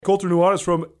Colter Nuanez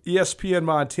from ESPN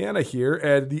Montana here,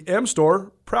 and the M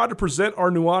Store, proud to present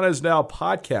our Nuanez Now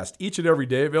podcast each and every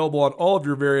day, available on all of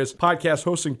your various podcast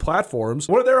hosting platforms.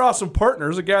 One of their awesome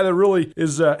partners, a guy that really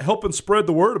is helping spread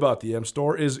the word about the M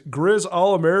Store, is Grizz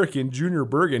All-American Junior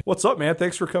Bergen. What's up, man?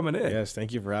 Thanks for coming in. Yes,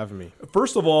 thank you for having me.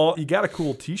 First of all, you got a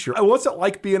cool t-shirt. What's it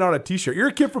like being on a t-shirt? You're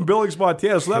a kid from Billings,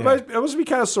 Montana, so that must be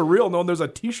kind of surreal knowing there's a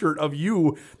t-shirt of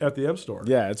you at the M Store.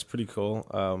 Yeah, it's pretty cool.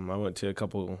 I went to a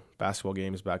couple basketball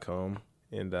games back home,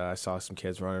 and I saw some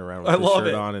kids running around with the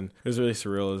shirt on, and it was really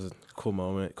surreal. It was a cool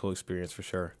moment, cool experience for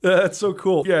sure. That's so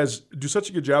cool. You guys do such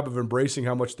a good job of embracing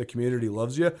how much the community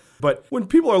loves you. But when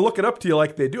people are looking up to you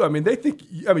like they do, they think,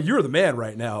 you're the man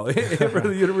right now for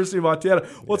the University of Montana.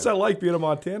 What's that like being a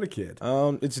Montana kid?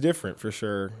 It's different for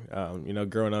sure.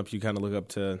 Growing up, you kind of look up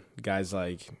to guys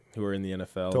like who are in the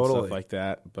NFL and stuff like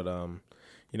that. But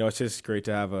it's just great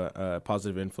to have a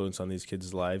positive influence on these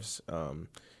kids' lives.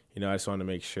 I just want to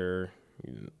make sure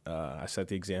I set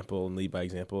the example and lead by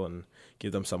example and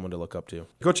give them someone to look up to.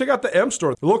 Go check out the M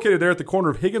Store. They're located there at the corner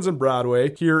of Higgins and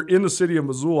Broadway here in the city of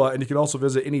Missoula, and you can also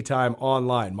visit anytime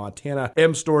online,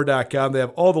 montanamstore.com. They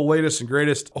have all the latest and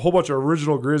greatest, a whole bunch of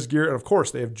original Grizz gear, and of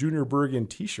course, they have Junior Bergen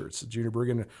t-shirts. Junior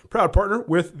Bergen, proud partner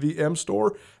with the M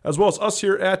Store, as well as us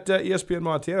here at ESPN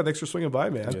Montana. Thanks for swinging by,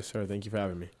 man. Yes, sir. Thank you for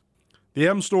having me. The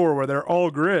M Store, where they're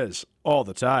all Grizz all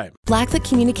the time. Blackfoot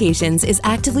Communications is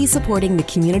actively supporting the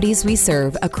communities we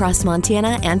serve across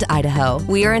Montana and Idaho.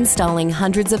 We are installing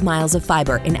hundreds of miles of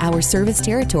fiber in our service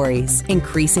territories,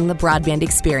 increasing the broadband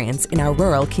experience in our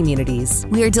rural communities.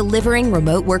 We are delivering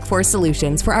remote workforce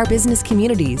solutions for our business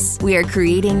communities. We are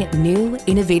creating new,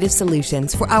 innovative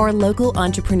solutions for our local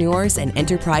entrepreneurs and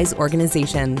enterprise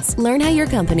organizations. Learn how your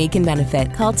company can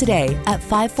benefit. Call today at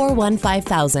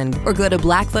 541-5000 or go to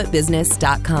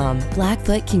blackfootbusiness.com.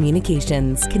 Blackfoot Communications.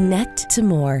 Connect to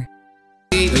more.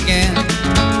 Again,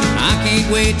 I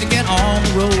can't wait to get on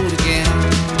the road again.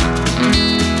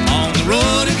 On the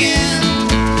road again,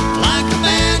 like a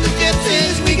band of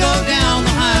gypsies, we go down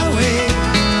the highway.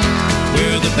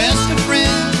 We're the best of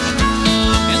friends,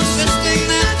 insisting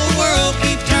that the world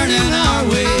keep turning our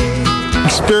way.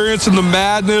 Experiencing the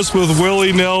madness with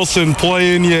Willie Nelson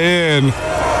playing you in.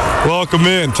 Welcome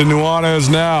in to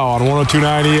Nuanez Now on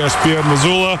 102.9 ESPN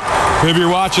Missoula. Maybe you're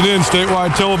watching in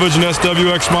statewide television,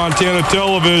 SWX Montana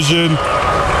Television.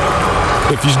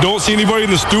 If you don't see anybody in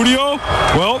the studio,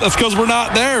 well, that's because we're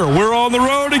not there. We're on the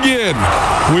road again.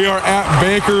 We are at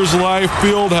Bankers Life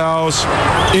Fieldhouse,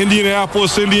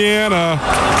 Indianapolis, Indiana.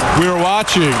 We are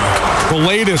watching the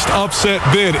latest upset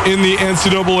bid in the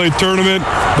NCAA tournament.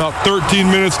 About 13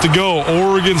 minutes to go.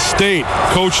 Oregon State,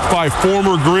 coached by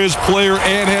former Grizz player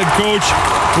and head coach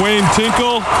Wayne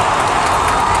Tinkle.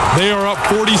 They are up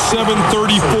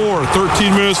 47-34.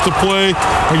 13 minutes to play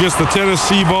against the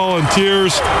Tennessee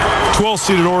Volunteers.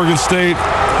 12th-seeded Oregon State,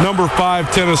 number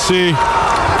 5 Tennessee.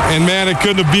 And, man, it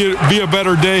couldn't be a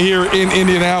better day here in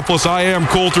Indianapolis. I am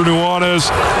Colter Nuanez,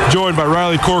 joined by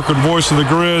Riley Corcoran, voice of the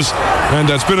Grizz. And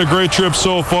it's been a great trip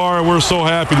so far, and we're so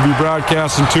happy to be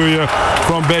broadcasting to you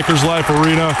from Bankers Life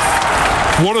Arena.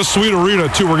 What a sweet arena,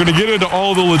 too. We're going to get into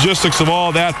all the logistics of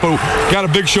all that, but got a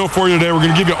big show for you today. We're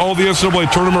going to give you all the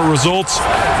NCAA tournament results,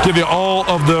 give you all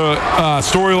of the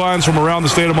storylines from around the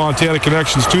state of Montana,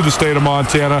 connections to the state of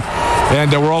Montana, and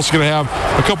we're also going to have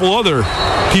a couple other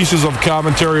pieces of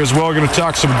commentary as well. We're going to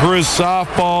talk some Grizz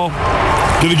softball.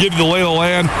 Going to give you the lay of the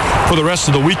land for the rest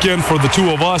of the weekend for the two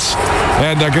of us.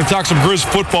 And going to talk some Grizz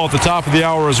football at the top of the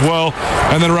hour as well.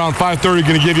 And then around 5:30,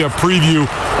 going to give you a preview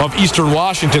of Eastern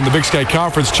Washington, the Big Sky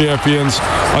Conference champions,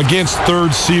 against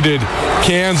third-seeded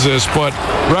Kansas. But,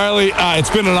 Riley,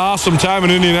 it's been an awesome time in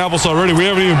Indianapolis already. We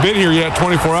haven't even been here yet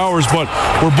 24 hours, but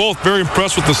we're both very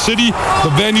impressed with the city,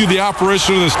 the venue, the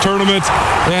operation of this tournament,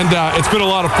 and it's been a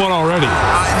lot of fun already.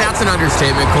 That's an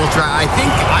understatement, Colter. I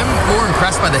think I'm more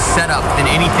impressed by the setup than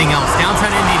anything else. Downtown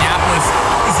Indianapolis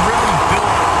is really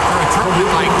built for a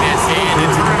tournament like this, and a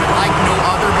tournament like no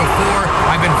other before.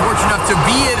 I've been fortunate enough to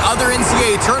be at other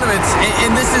NCAA tournaments,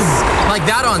 and this is like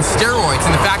that on steroids.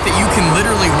 And the fact that you can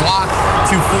literally walk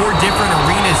to 4 different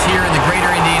arenas here in the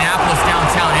greater Indianapolis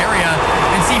downtown area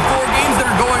and see 4 games that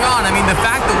are going on. I mean, the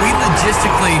fact that we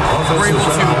logistically were able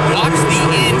to watch the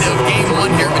end of Game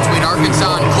 1 here between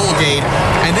Arkansas and Colgate,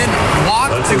 and then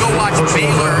walk to go watch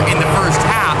Baylor in the first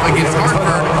half against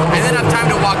Hartford, and then have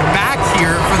time to walk back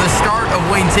here for the start of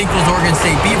Wayne Tinkle's Oregon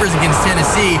State Beavers against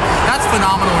Tennessee. That's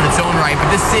phenomenal in its own right, but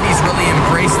this city's really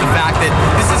embraced the fact that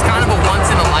this is kind of a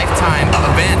once-in-a-lifetime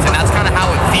event, and that's kind of how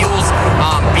it feels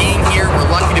being here.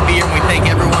 We're lucky to be here, and we thank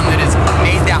everyone that has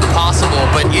made staff possible,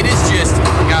 but it is just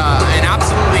an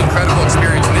absolutely incredible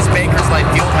experience in this Bankers Life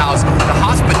Fieldhouse. The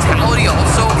hospitality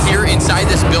also here inside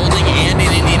this building and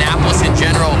in Indianapolis in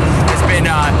general has been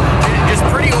just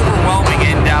pretty overwhelming,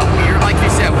 and we're, like you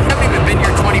said, we haven't even been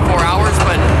here 24 hours,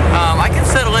 but I can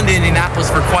settle into Indianapolis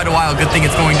for quite a while. Good thing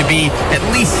it's going to be at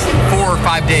least 4 or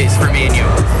 5 days for me and you.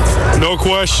 No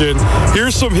question.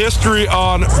 Here's some history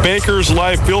on Bankers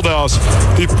Life Fieldhouse.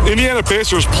 The Indiana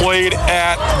Pacers played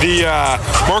at the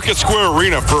Market Square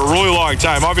Arena for a really long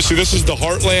time. Obviously, this is the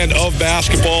heartland of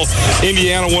basketball.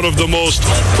 Indiana, one of the most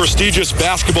prestigious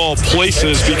basketball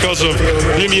places because of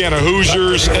the Indiana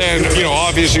Hoosiers and,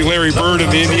 obviously Larry Bird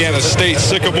and the Indiana State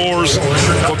Sycamores.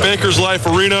 But Bankers Life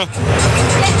Arena,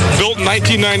 built in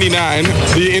 1999,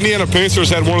 the Indiana Pacers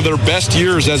had one of their best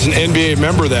years as an NBA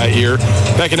member that year.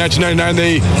 Back in 1999,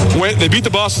 they beat the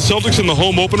Boston Celtics in the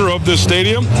home opener of this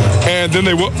stadium, and then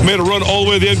they made a run all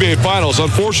the way to the NBA Finals.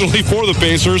 Unfortunately for the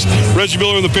Pacers, Reggie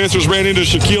Miller and the Pacers ran into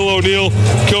Shaquille O'Neal,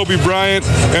 Kobe Bryant,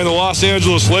 and the Los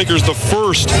Angeles Lakers, the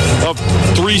first of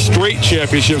 3 straight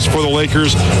championships for the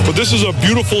Lakers. But this is a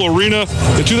beautiful arena.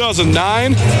 In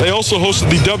 2009, they also hosted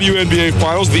the WNBA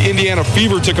Finals. The Indiana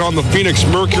Fever took on the Phoenix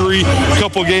Mercury. A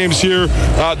couple games here.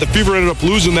 The Fever ended up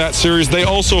losing that series. They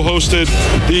also hosted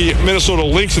the Minnesota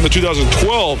Lynx in the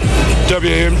 2012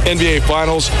 WNBA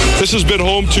Finals. This has been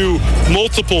home to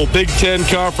multiple Big Ten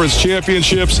Conference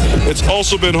championships. It's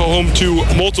also been home to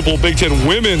multiple Big Ten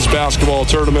women's basketball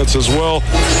tournaments as well.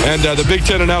 And the Big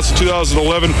Ten announced in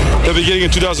 2011 that beginning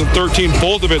in 2013,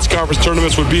 both of its conference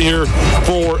tournaments would be here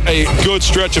for a good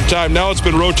stretch of time. Now it's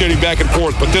been rotating back and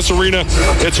forth. But this arena,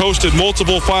 it's hosted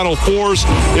multiple Final Fours.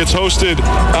 It's hosted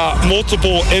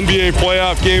multiple NBA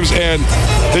playoff games. And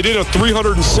they did a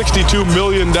 $362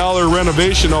 million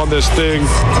renovation on this thing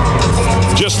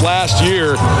just last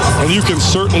year, and you can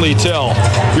certainly tell.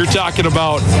 You're talking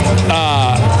about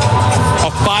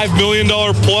a $5 million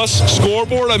plus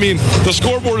scoreboard. I mean, the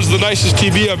scoreboard is the nicest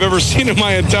TV I've ever seen in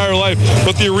my entire life,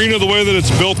 but the arena, the way that it's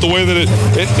built, the way that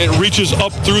it reaches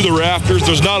up through the rafters,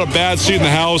 there's not a bad seat in the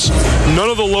house. None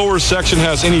of the lower section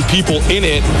has any people in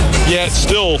it, yet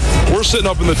still, we're sitting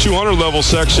up in the 200 level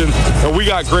section, and we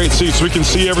got great seats. We can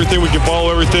see everything, we can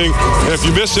follow everything, and if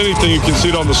you miss anything, you can see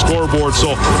it on the scoreboard.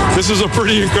 So this is a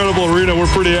pretty incredible arena. We're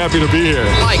pretty happy to be here.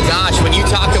 My gosh, when you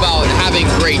talk about having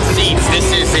great seats, this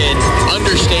is an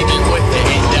understatement with it.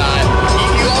 And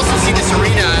you also see this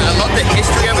arena. I love the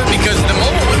history of it because the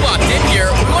moment we walked in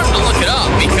here, we wanted to look it up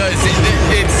because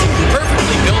it's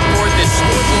perfectly built for this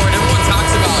scoreboard. Everyone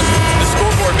talks about the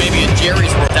scoreboard maybe in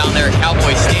Jerry's World down there at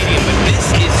Cowboy Stadium, but this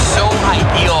is so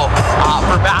ideal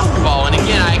for basketball. And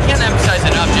again, I can't emphasize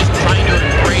enough just trying to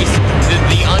embrace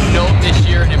the unknown this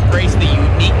year and embrace the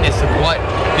uniqueness of what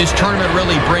this tournament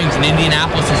really brings. And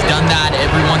Indianapolis has done that.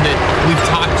 Everyone that we've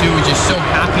talked to is just so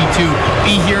happy to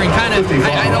be here and kind of,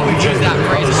 I know we've used that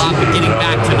phrase a lot, but getting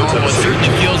back to normal. It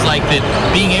certainly feels like that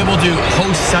being able to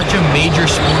host such a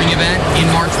major sporting event in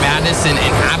March Madness and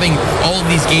having all of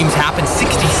these games happen,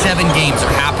 67 games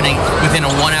are happening within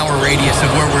a 1 hour radius of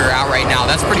where we're at right now.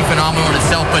 That's pretty phenomenal in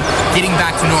itself, but getting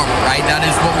back to normal, right? That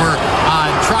is what we're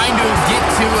trying to get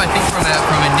to, I think,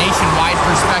 from a nationwide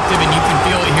perspective, and you can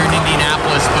feel it here in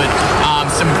Indianapolis, but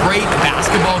some great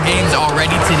basketball games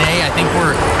already today. I think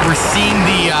we're seeing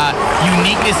the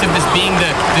uniqueness of this being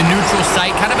the neutral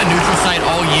site, kind of a neutral site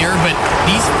all year, but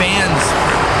these fans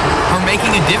are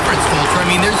making a difference, Colter. I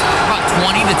mean, there's about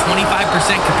 20 to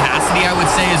 25% capacity, I would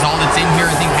say, is all that's in here.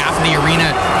 I think half of the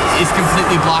arena is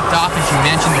completely blocked off. As you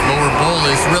mentioned, the lower bowl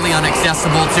is really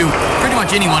inaccessible to pretty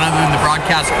much anyone other than the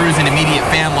broadcast crews and immediate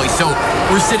family. So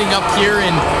we're sitting up here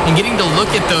and getting to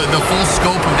look at the full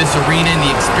scope of this arena and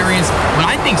the experience. What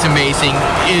I think is amazing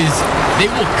is they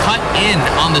will cut in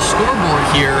on the scoreboard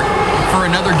here for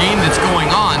another game that's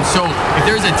going on. So if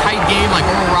there's a tight game like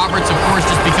Oral Roberts, of course,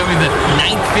 just becoming the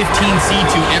 9th 15 seed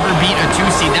to ever beat a 2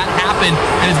 seed, that happened.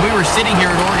 And as we were sitting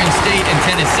here at Oregon State and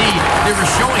Tennessee, they were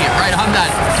showing it right on that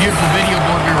beautiful video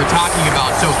board we were talking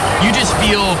about. So you just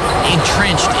feel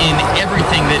entrenched in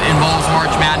everything that involves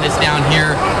March Madness down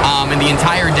here, and the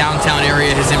entire downtown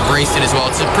area has embraced it as well.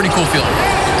 It's a pretty cool feeling.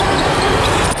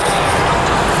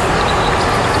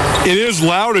 It is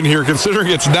loud in here, considering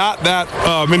it's not that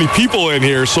many people in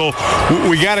here. So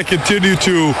we got to continue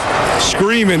to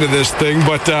scream into this thing.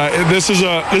 But this is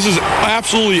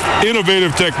absolutely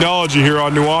innovative technology here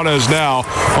on Nuanez Now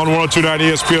on 102.9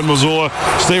 ESPN Missoula,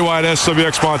 statewide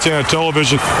SWX Montana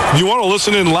Television. If you want to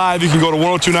listen in live, you can go to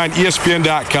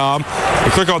 1029ESPN.com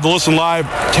and click on the Listen Live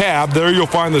tab. There you'll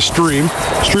find the stream.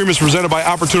 Stream is presented by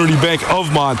Opportunity Bank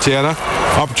of Montana.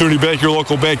 Opportunity Bank, your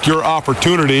local bank, your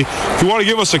opportunity. If you want to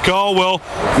give us a call, call, well,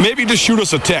 maybe just shoot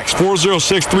us a text,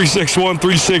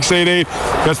 406-361-3688.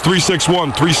 That's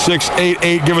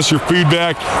 361-3688. Give us your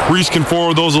feedback. Reese can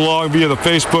forward those along via the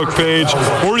Facebook page,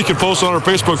 or you can post on our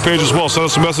Facebook page as well. Send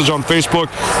us a message on Facebook.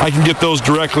 I can get those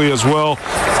directly as well.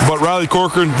 But Riley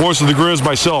Corcoran, voice of the Grizz,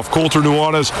 myself, Colter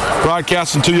Nuanez,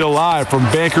 broadcasting to you live from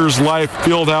Bankers Life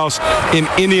Fieldhouse in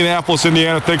Indianapolis,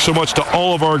 Indiana. Thanks so much to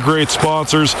all of our great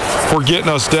sponsors for getting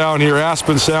us down here.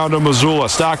 Aspen Sound of Missoula,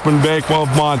 Stockman Bank of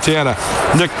Montana,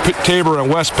 Nick Tabor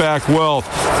and Westpac Wealth,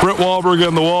 Brent Wahlberg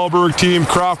and the Wahlberg team,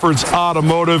 Crawford's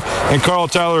Automotive, and Carl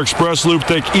Tyler Express Loop.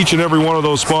 Thank each and every one of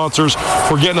those sponsors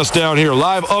for getting us down here.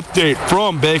 Live update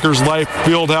from Bankers Life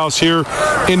Fieldhouse here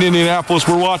in Indianapolis.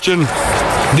 We're watching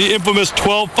the infamous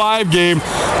 12-5 game.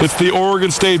 It's the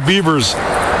Oregon State Beavers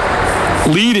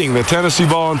leading the Tennessee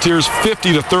Volunteers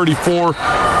 50-34,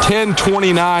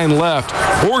 10:29 left.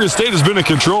 Oregon State has been in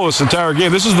control this entire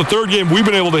game. This is the third game we've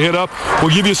been able to hit up.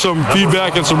 We'll give you some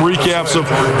feedback and some recaps of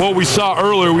what we saw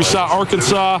earlier. We saw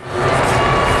Arkansas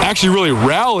actually really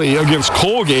rally against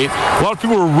Colgate. A lot of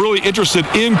people were really interested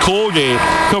in Colgate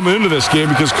coming into this game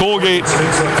because Colgate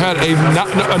had a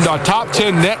top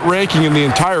 10 net ranking in the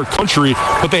entire country,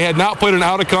 but they had not played an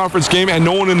out-of-conference game, and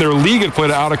no one in their league had played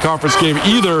an out-of-conference game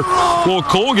either. Well,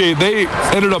 Colgate, they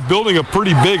ended up building a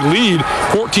pretty big lead,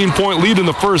 14-point lead in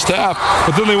the first half,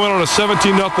 but then they went on a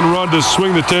 17-0 run to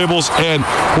swing the tables and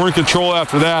were in control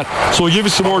after that. So we'll give you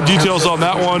some more details on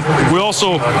that one. We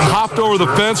also hopped over the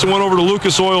fence and went over to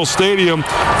Lucas Oil Stadium,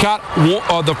 caught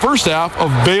the first half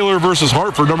of Baylor versus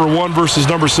Hartford, number 1 versus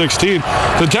number 16.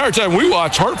 The entire time we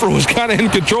watched, Hartford was kind of in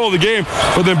control of the game,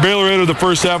 but then Baylor entered the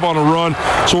first half on a run.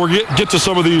 So we'll get to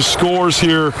some of these scores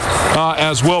here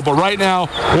as well. But right now,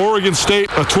 Oregon State,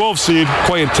 a 12 seed,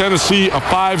 playing Tennessee, a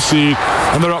 5 seed,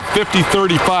 and they're up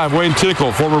 50-35. Wayne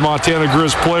Tickle, former Montana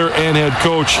Grizz player and head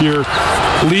coach here,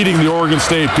 leading the Oregon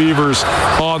State Beavers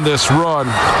on this run.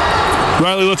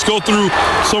 Riley, let's go through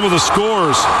some of the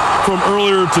scores from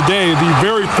earlier today. The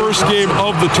very first game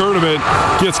of the tournament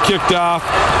gets kicked off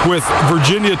with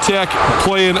Virginia Tech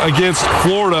playing against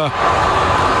Florida.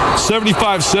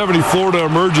 75-70 Florida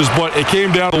emerges, but it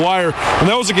came down the wire, and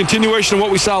that was a continuation of what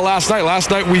we saw last night.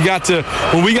 Last night when we got to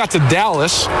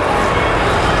Dallas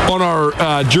on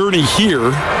our journey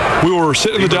here, we were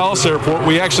sitting in the Dallas airport.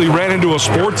 We actually ran into a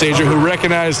sports agent who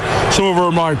recognized some of our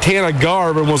Montana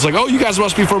garb and was like, "Oh, you guys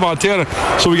must be from Montana."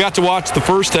 So we got to watch the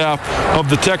first half of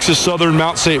the Texas Southern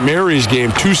Mount St. Mary's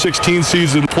game, 2-16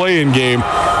 season play-in game.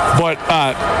 But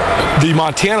the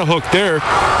Montana hook there,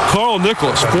 Carl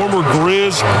Nicholas, former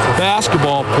Grizz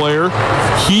basketball player,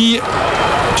 he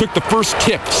took the first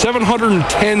tip,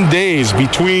 710 days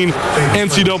between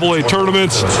NCAA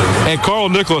tournaments. And Carl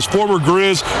Nicholas, former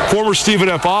Grizz, former Stephen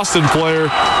F. Austin player,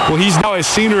 well, he's now a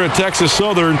senior at Texas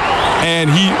Southern, and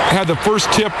he had the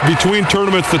first tip between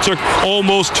tournaments that took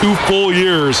almost 2 full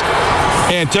years.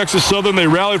 And Texas Southern, they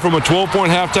rallied from a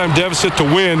 12-point halftime deficit to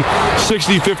win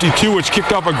 60-52, which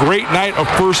kicked off a great night of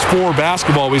first 4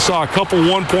 basketball. We saw a couple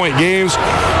 1-point games.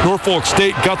 Norfolk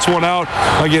State guts one out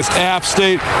against App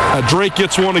State. Drake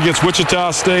gets one against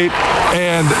Wichita State.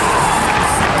 And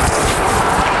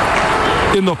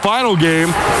in the final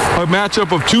game, a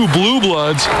matchup of 2 blue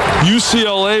bloods,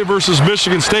 UCLA versus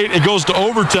Michigan State. It goes to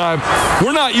overtime.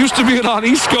 We're not used to being on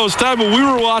East Coast time, but we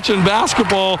were watching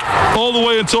basketball all the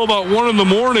way until about 1 in the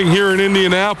morning here in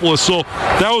Indianapolis. So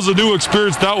that was a new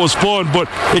experience. That was fun, but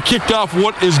it kicked off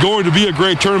what is going to be a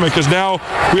great tournament because now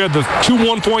we had the 2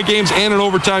 1-point games and an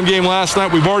overtime game last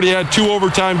night. We've already had 2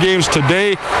 overtime games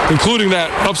today, including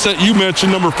that upset you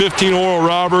mentioned, number 15 Oral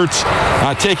Roberts,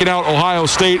 taking out Ohio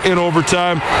State in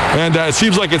overtime. And it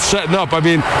seems like it's setting up. I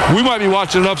mean, we might be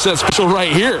watching an upset special right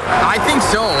here. I think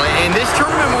so. In this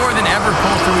tournament, more than ever,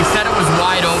 Colter, we said it was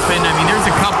wide open. I mean, there's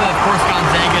a couple, of course,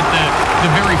 Gonzaga at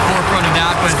the very forefront of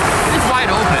that, but it's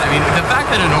wide open. I mean, the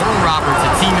fact that an Oral Roberts,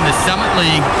 a team in the Summit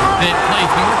League that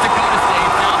plays North Dakota State,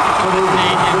 South Dakota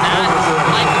State, and that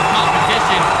length of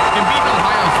competition can beat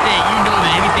Ohio State, you know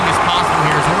that anything is possible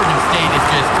here. As Oregon State is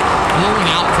just blowing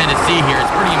out Tennessee here.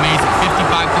 It's pretty amazing.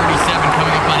 55-37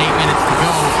 coming up on 8 minutes to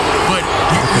go. But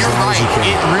you're right.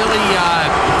 It really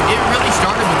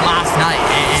started with last night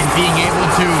and being able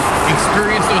to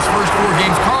experience those first 4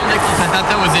 games. Carl Nicholas, I thought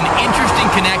that was an interesting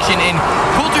connection. And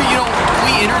Colter,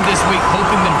 we entered this week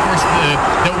hoping that, of course,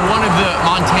 that one of the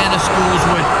Montana schools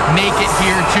would make it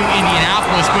here to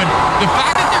Indianapolis. But the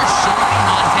fact that there's so many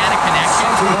Montana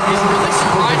connections is really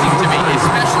surprising to me,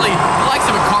 especially the likes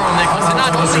of a Carl Nicholas. And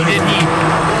not only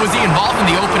was he involved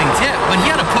in the opening tip, but he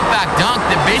had a putback dunk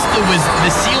that basically was the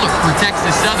sealer for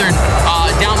Texas Southern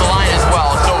down the line as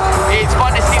well. So it's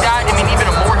fun to see that. I mean, even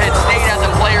a Morehead State as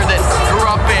a player that grew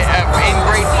up in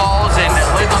Great Falls.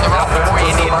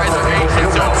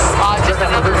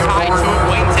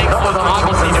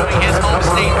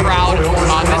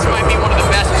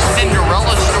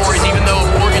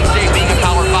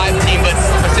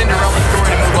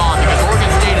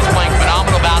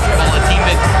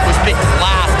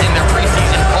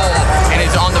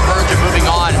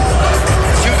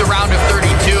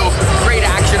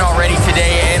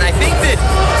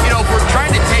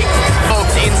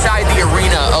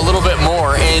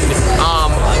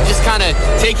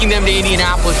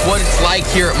 Indianapolis, what it's like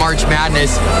here at March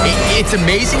Madness, it's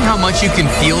amazing how much you can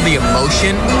feel the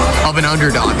emotion of an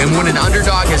underdog. And when an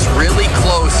underdog is really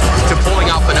close to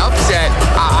pulling off an upset,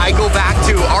 I go back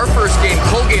to our first game,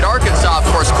 Colgate, Arkansas. Of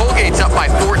course, Colgate's up by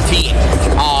 14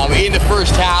 in the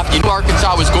first half. You know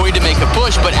Arkansas was going to make a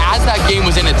push, but as that game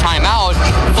was in a timeout,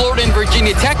 Florida and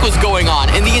Virginia Tech was going on,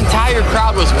 and the entire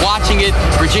crowd was watching it.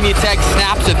 Virginia Tech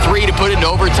snaps a 3 to put into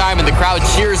overtime, and the crowd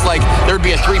cheers like there'd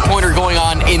be a three-pointer going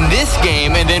on in this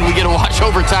game, and then we get to watch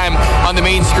overtime on the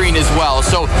main screen as well.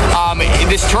 So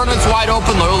this tournament's wide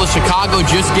open. Loyola Chicago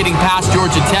just getting past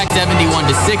Georgia Tech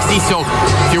 71-60. So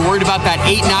if you're worried about that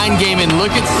 8-9 game, and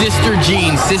look at Sister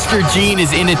Jean. Sister Jean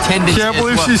is in attendance. Can't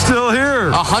believe she's still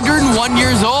here. 101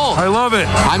 years old. I love it.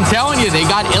 I'm telling you, they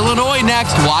got Illinois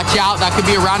next. Watch out. That could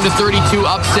be a round of 32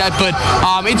 upset, but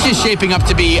it's just shaping up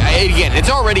to be, again, it's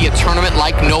already a tournament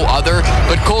like no other,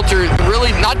 but Coulter,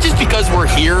 really, not just because we're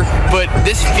here, but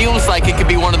this feels like it could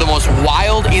be one of the most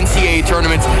wild NCAA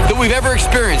tournaments that we've ever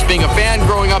experienced, being a fan,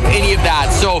 growing up, any of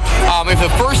that. So if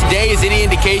the first day is any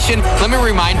indication, let me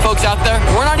remind folks out there,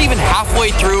 we're not even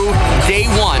halfway through day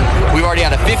one. We've already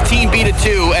had a 15 beat a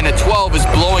 2, and a 12 is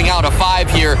blowing out a 5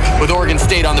 here with Oregon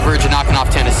State on the verge of knocking off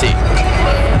Tennessee.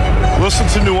 Listen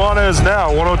to Nuanez now,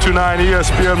 102.9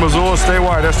 ESPN Missoula,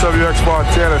 statewide SWX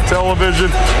Montana Television.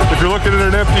 If you're looking at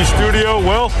an empty studio,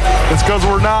 well, it's because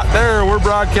we're not there. We're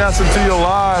broadcasting to you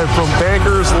live from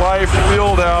Bankers Life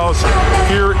Fieldhouse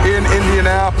here in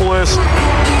Indianapolis.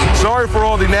 Sorry for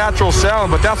all the natural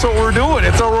sound, but that's what we're doing.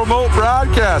 It's a remote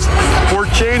broadcast. We're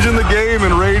changing the game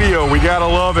in radio. We got to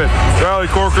love it. Riley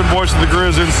Corcoran, voice of the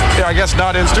Grizz, I guess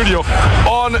not in studio,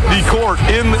 on the court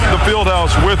in the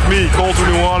Fieldhouse with me, Colter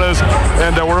Nuanez.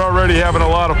 And we're already having a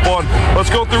lot of fun. Let's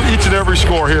go through each and every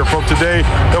score here from today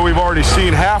that we've already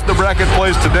seen. Half the bracket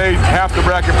plays today, half the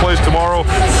bracket plays tomorrow.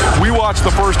 We watched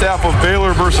the first half of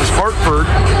Baylor versus Hartford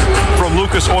from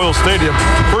Lucas Oil Stadium.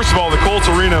 First of all, the Colts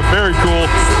Arena, very cool,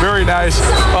 very nice.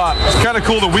 It's kind of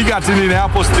cool that we got to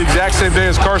Indianapolis the exact same day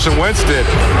as Carson Wentz did.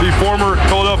 The former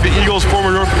Philadelphia Eagles,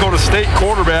 former North Dakota State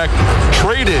quarterback,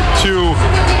 traded to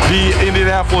the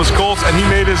Indianapolis Colts, and he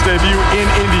made his debut in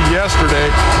Indy yesterday.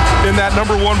 In that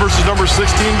number 1 versus number 16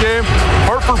 game,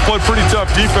 Hartford played pretty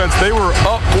tough defense. They were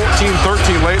up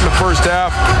 14-13 late in the first half.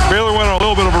 Baylor went on a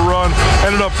little bit of a run,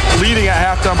 ended up leading at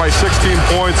halftime by 16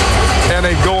 points, and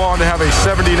they go on to have a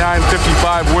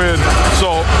 79-55 win.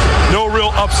 So no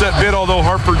real upset bid, although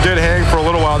Hartford did hang for a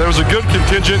little while. There was a good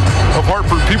contingent of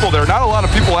Hartford people there. Not a lot of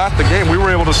people at the game. We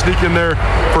were able to sneak in there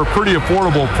for a pretty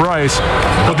affordable price.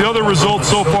 But the other results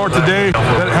so far today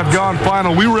that have gone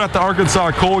final, we were at the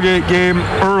Arkansas-Colgate game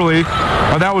early.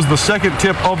 That was the second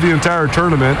tip of the entire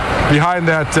tournament behind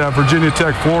that Virginia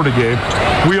Tech-Florida game.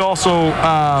 We also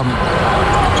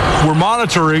were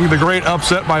monitoring the great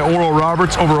upset by Oral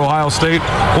Roberts over Ohio State.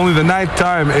 Only the 9th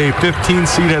time a 15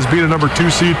 seed has beat a number 2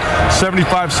 seed.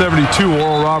 75-72,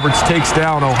 Oral Roberts takes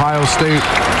down Ohio State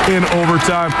in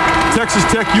overtime. Texas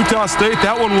Tech, Utah State,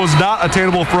 that one was not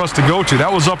attainable for us to go to.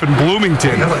 That was up in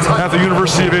Bloomington at the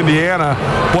University of Indiana.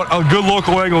 What a good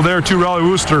local angle there, too. Riley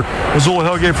Wooster, Missoula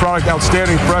Hellgate product,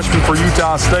 outstanding freshman for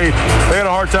Utah State. They had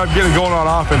a hard time getting going on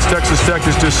offense. Texas Tech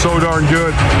is just so darn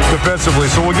good defensively.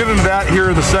 So we'll get into that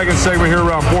here in the second segment here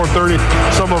around 4:30.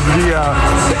 Some of the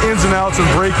ins and outs and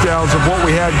breakdowns of what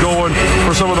we had going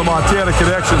for some of the Montana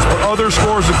connections. But other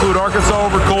scores include Arkansas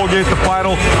over Colgate, the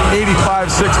final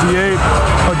 85-68.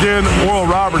 Again, Oral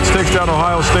Roberts takes down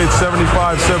Ohio State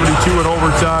 75-72 in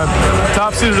overtime.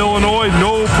 Top seeded Illinois,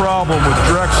 no problem with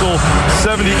Drexel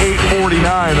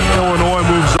 78-49. Illinois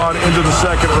moves on into the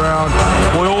second round.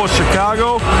 Loyola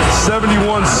Chicago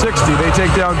 71-60. They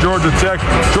take down Georgia Tech.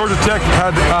 Georgia Tech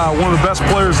had one of the best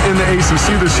players in the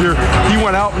ACC this year. He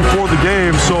went out before the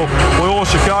game, so Loyola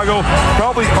Chicago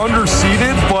probably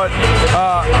underseeded, but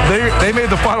they made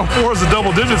the Final Four as a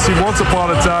double-digit seed once upon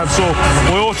a time. So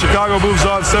Loyola Chicago moves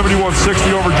on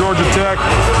 71-60 over Georgia Tech,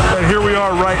 and here we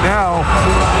are right now,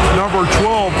 number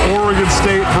 12 Oregon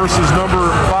State versus number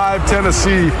 5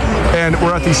 Tennessee, and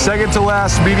we're at the second to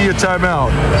last media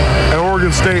timeout, and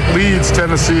Oregon State leads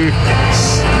Tennessee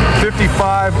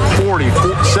 55-40,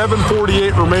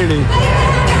 7:48 remaining.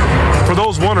 For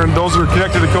those wondering, those are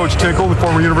connected to Coach Tinkle, the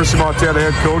former University of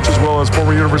Montana head coach, as well as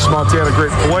former University of Montana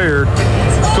great player.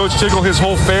 Coach Tinkle, his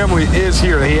whole family is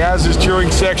here. He has his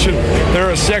cheering section.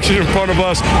 They're a section in front of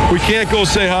us. We can't go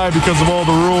say hi because of all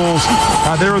the rules.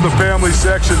 They're in the family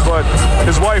section, but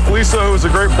his wife, Lisa, who was a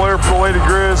great player for the Lady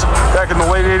Grizz back in the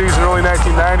late 80s and early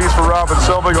 1990s for Robin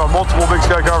Selvig on multiple Big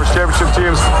Sky Conference championship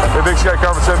teams and Big Sky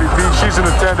Conference MVP. She's in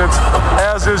attendance,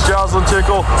 as is Jocelyn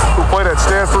Tinkle, who played at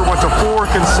Stanford, went to 4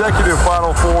 consecutive in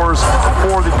Final Fours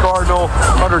for the Cardinal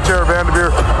under Tara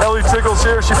Vanderveer. Ellie Tinkle's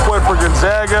here. She played for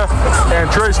Gonzaga.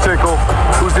 And Trace Tinkle,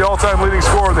 who's the all-time leading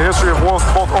scorer in the history of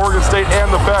both Oregon State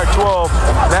and the Pac-12,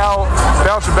 now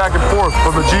bouncing back and forth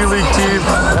from the G League team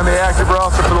and the active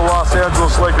roster for the Los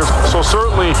Angeles Lakers. So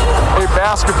certainly a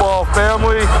basketball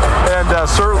family, and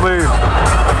certainly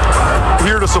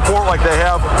here to support like they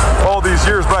have all these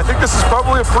years. But I think this is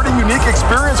probably a pretty unique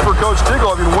experience for Coach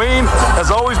Tinkle. I mean, Wayne has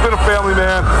always been a family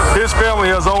man. His family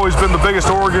has always been the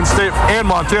biggest Oregon State and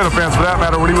Montana fans, for that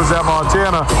matter, when he was at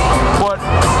Montana. But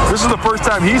this is the first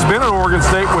time he's been at Oregon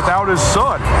State without his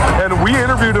son. And we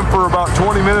interviewed him for about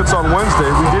 20 minutes on Wednesday.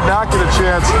 We did not get a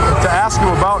chance to ask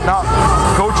him about not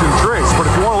coaching Trace. But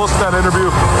if you want to listen to that interview,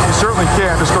 you certainly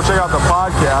can. Just go check out the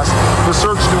podcast. Just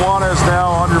search Nuanez Now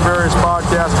on your various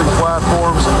podcasting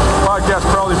platforms. Podcast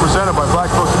proudly presented by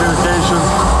Blackfoot Communications,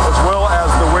 as well as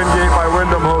the Wingate by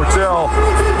Wyndham Hotel.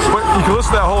 But you can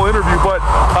listen to that whole interview, but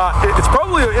it's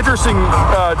probably an interesting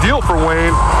deal for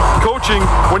Wayne, coaching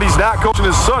when he's not coaching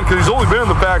his son, because he's only been in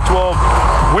the Pac-12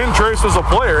 when Trace was a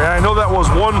player. And I know that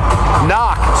was one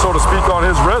knock, so to speak, on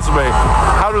his resume.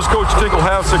 How does Coach Tinkle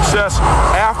have success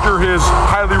after his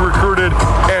highly recruited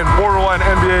and borderline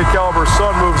NBA caliber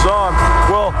son moves on?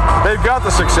 Well, they've got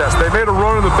the success. They made a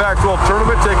run in the Pac-12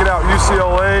 tournament, taking out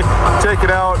UCLA,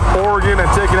 taking out Oregon, and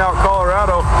taking out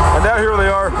Colorado. And now here they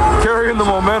are, carrying the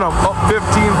momentum, up 15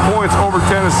 points over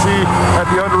Tennessee at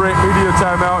the under 8 media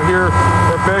timeout here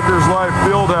at Baker's Life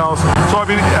Fieldhouse. So I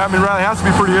mean, it has to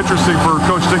be pretty interesting for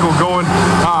Coach Tinkle going,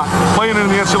 playing in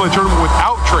the NCAA tournament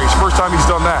without Trace. First time he's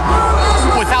done that.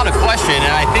 Without a question,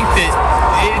 and I think that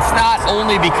it's not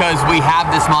only because we have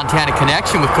this Montana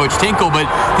connection with Coach Tinkle, but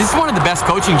this is one of the best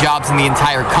coaching jobs in the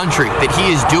entire country that he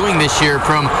is doing this year,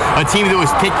 from a team that was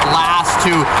picked last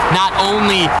to not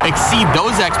only exceed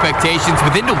those expectations,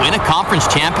 but then to win a conference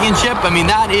championship. I mean,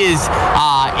 that is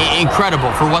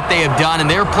incredible for what they have done, and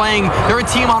they're a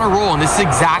team on a roll, and this is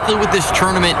exactly what this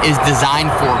tournament is designed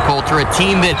for, Coulter. A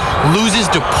team that loses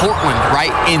to Portland,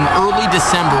 right, in early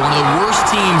December, one of the worst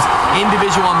teams in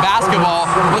Division I basketball,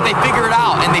 but they figure it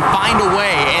out, and they find a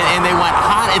way, and they went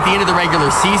hot at the end of the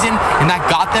regular season, and that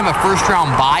got them a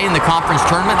first-round bye in the conference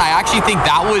tournament. I actually think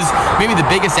that was maybe the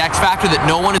biggest X factor that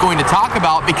no one is going to talk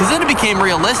about, because then it became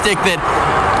realistic that,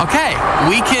 okay,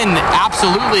 we can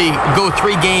absolutely go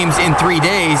 3 games in 3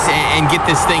 days and get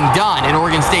this thing done, and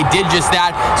Oregon State did just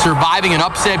that, surviving an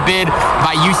upset bid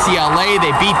by UCLA.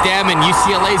 They beat them, and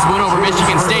UCLA's win over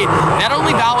Michigan State, that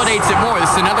only validates it more.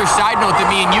 This is another side note that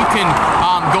me and you can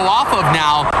go off of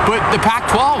now, but the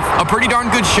Pac-12, a pretty darn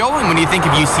good showing when you think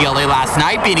of UCLA last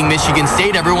night beating Michigan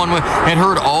State. Everyone had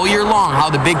heard all year long how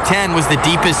the Big Ten was the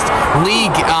deepest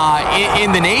league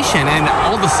in the nation, and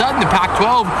all of a sudden the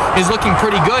Pac-12 is looking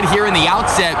pretty good here in the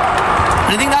outset.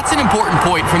 And I think that's an important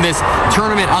point from this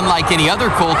tournament, unlike any other,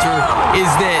 Coulter, is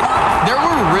that there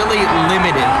were really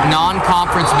limited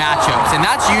non-conference matchups, and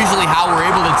that's usually how we're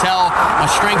able to tell a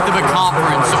strength of a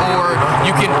conference, or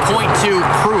you can point to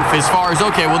proof as far as,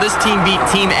 okay, well, this team beat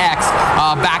Team X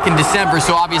back in December,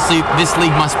 so obviously this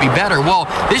league must be better. Well,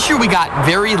 this year we got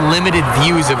very limited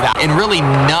views of that, and really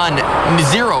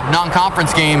zero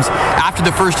non-conference games after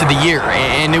the first of the year,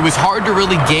 and it was hard to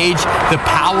really gauge the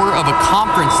power of a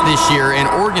conference this year, and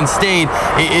Oregon State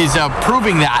is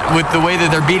proving that with the way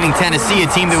that they're beating Tennessee, a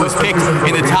team that was picked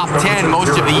in the top 10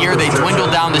 most of the year. They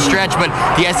dwindled down the stretch, but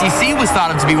the SEC was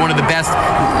thought of to be one of the best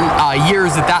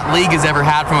years that league has ever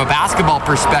had from a basketball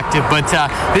perspective. But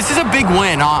this is a big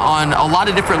win on a lot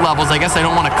of different levels. I guess I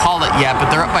don't want to call it yet, but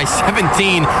they're up by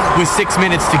 17 with 6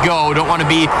 minutes to go. Don't want to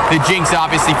be the jinx,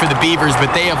 obviously, for the Beavers,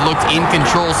 but they have looked in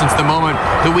control since the moment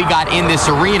that we got in this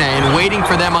arena, and waiting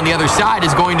for them on the other side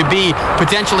is going to be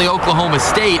potentially Oklahoma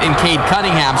State and Cade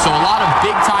Cunningham. So a lot of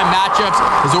big-time matchups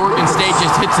as Oregon State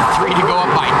just hits a 3 to go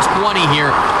up by 20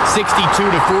 here,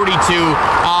 62-42.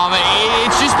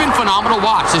 It's just been phenomenal to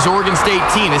watch this Oregon State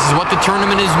team. This is what the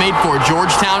tournament is made for.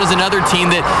 Georgetown is another team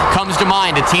that comes to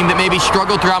mind, a team that maybe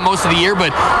struggled throughout most of the year,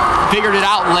 but figured it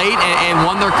out late and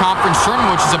won their conference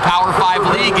tournament, which is a Power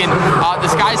 5 league, and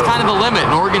the sky's kind of the limit.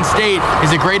 And Oregon State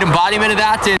is a great embodiment of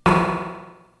that. And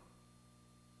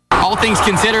all things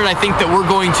considered, I think that we're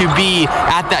going to be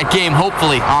at that game,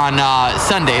 hopefully, on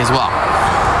Sunday as well.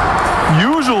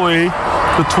 Usually,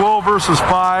 the 12 versus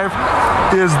 5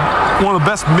 is one of the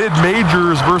best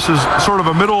mid-majors versus sort of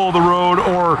a middle-of-the-road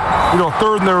or,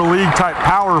 third in their league type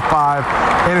Power 5.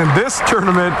 And in this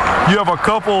tournament, you have a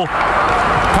couple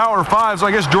Power 5, so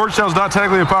I guess Georgetown's not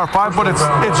technically a Power 5, but it's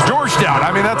Georgetown.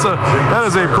 I mean, that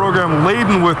is a program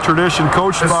laden with tradition,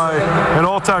 coached by an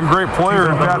all-time great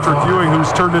player in Patrick Ewing,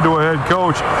 who's turned into a head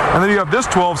coach. And then you have this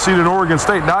 12 seed in Oregon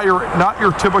State, not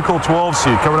your typical 12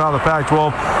 seed coming out of the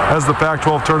Pac-12 as the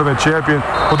Pac-12 tournament champion.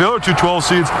 But the other two 12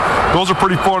 seeds, those are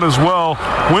pretty fun as well.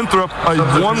 Winthrop, a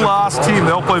one-loss team.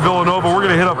 They'll play Villanova. We're going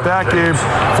to hit up that game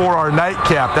for our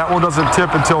nightcap. That one doesn't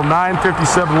tip until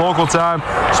 9:57 local time,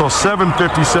 so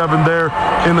 7:57 there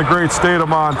in the great state of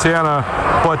Montana.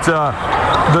 But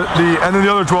and then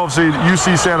the other 12 seed,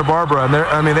 UC Santa Barbara,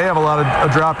 and they have a lot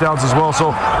of drop downs as well.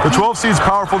 So the 12 seed's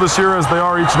powerful this year, as they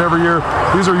are each and every year.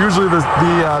 These are usually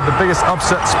the biggest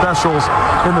upset specials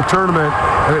in the tournament,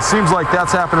 and it seems like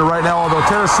that's happening right now. Although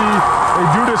Tennessee, they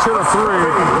do just hit a three.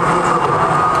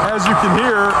 As you can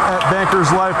hear at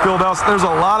Bankers Life Fieldhouse, there's a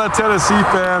lot of Tennessee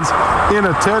fans in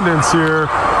attendance here,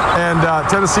 and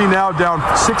Tennessee now down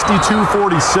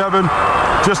 62-47.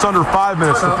 Just under 5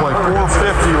 minutes to play.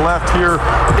 4:50 left here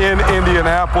in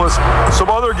Indianapolis. Some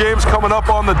other games coming up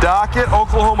on the docket.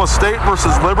 Oklahoma State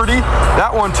versus Liberty.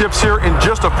 That one tips here in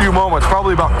just a few moments.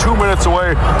 Probably about 2 minutes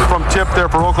away from tip there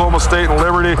for Oklahoma State and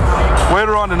Liberty.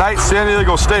 Later on tonight, San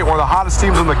Diego State, one of the hottest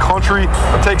teams in the country,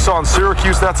 takes on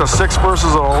Syracuse. That's a 6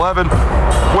 versus an 11.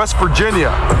 West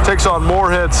Virginia takes on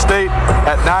Morehead State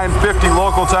at 9:50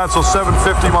 local time, so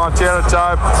 7:50 Montana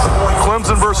time.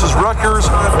 Clemson versus Rutgers.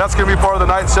 That's going to be part of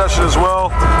the night session as well.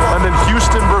 And then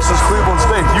Houston versus Cleveland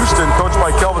State. Houston, coached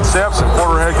by Kelvin Sampson,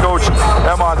 former head coach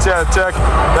at Montana Tech.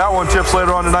 That one tips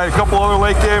later on tonight. A couple other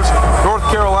late games. North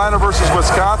Carolina versus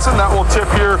Wisconsin. That will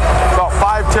tip here about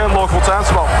 5:10 local time,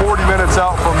 so about 40 minutes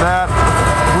out from that.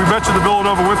 We mentioned the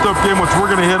Villanova-Winthrop game, which we're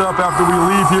going to hit up after we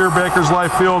leave here, Bankers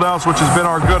Life Fieldhouse, which has been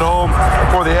our good home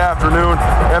for the afternoon.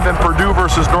 And then Purdue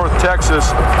versus North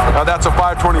Texas. That's a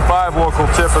 5:25 local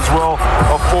tip as well,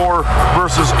 a 4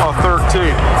 versus a 13.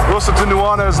 Listen to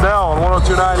Nuanez now on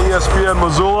 102.9 ESPN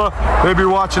Missoula. Maybe you're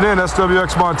watching in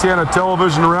SWX Montana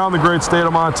television around the great state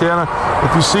of Montana.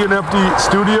 If you see an empty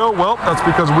studio, well, that's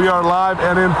because we are live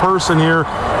and in person here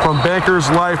from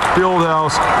Bankers Life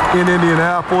Fieldhouse in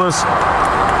Indianapolis.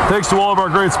 Thanks to all of our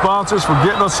great sponsors for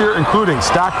getting us here, including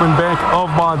Stockman Bank of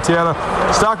Montana.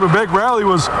 Stockman Bank, Riley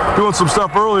was doing some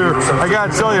stuff earlier. I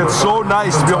got to tell you, it's so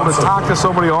nice to be able to talk to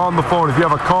somebody on the phone. If you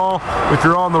have a call, if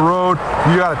you're on the road,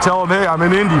 you got to tell them, hey, I'm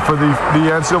in Indy for the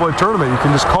NCAA tournament. You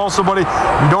can just call somebody.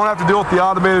 You don't have to deal with the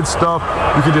automated stuff.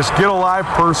 You can just get a live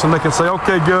person. They can say,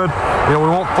 okay, good. We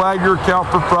won't flag your account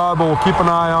for fraud, but we'll keep an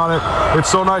eye on it. It's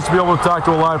so nice to be able to talk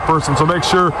to a live person. So make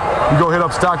sure you go hit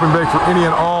up Stockman Bank for any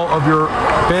and all of your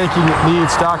banking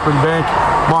needs. Stockman Bank,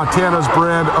 Montana's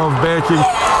brand of banking,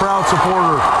 proud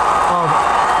supporter of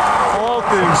all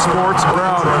things sports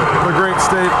around the great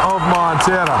state of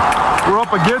Montana. We're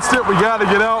up against it. We got to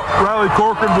get out. Riley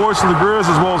Corcoran, voice of the Grizz,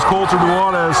 as well as Colter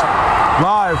Nuanez,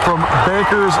 live from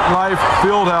Bankers Life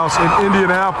Fieldhouse in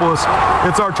Indianapolis.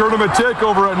 It's our tournament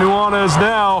takeover at Nuanez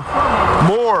now.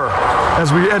 More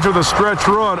as we enter the stretch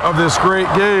run of this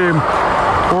great game.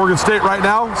 Oregon State right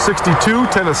now, 62,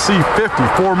 Tennessee 50.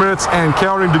 4 minutes and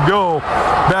counting to go.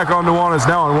 Back on Nuanez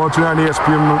now on 102.9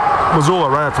 ESPN Missoula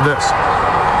right after this.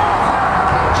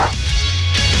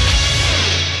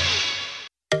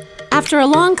 After a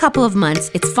long couple of months,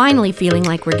 it's finally feeling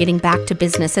like we're getting back to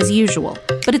business as usual.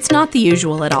 But it's not the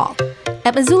usual at all.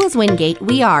 At Missoula's Wingate,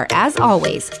 we are, as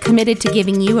always, committed to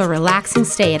giving you a relaxing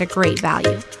stay at a great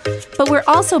value. But we're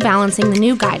also balancing the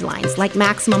new guidelines like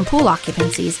maximum pool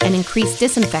occupancies and increased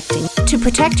disinfecting to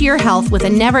protect your health with a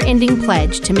never-ending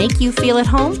pledge to make you feel at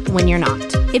home when you're not.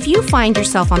 If you find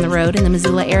yourself on the road in the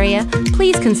Missoula area,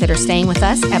 please consider staying with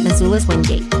us at Missoula's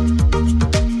Wingate.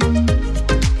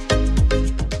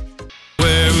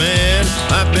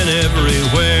 I've been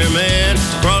everywhere, man.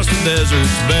 Across the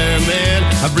deserts, bare, man.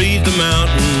 I breathe the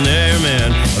mountain air,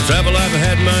 man. I've traveled, I've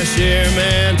had my share,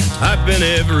 man. I've been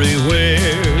everywhere.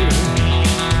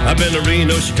 I've been to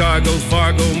Reno, Chicago,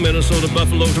 Fargo, Minnesota,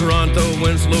 Buffalo, Toronto,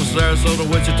 Winslow, Sarasota,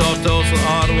 Wichita, Tulsa,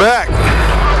 Ottawa. Back.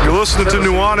 You're listening to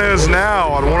Nuanez now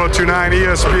on 102.9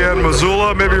 ESPN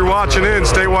Missoula. Maybe you're watching in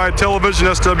statewide television,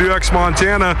 SWX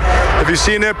Montana. If you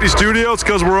see an empty studio, it's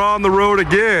because we're on the road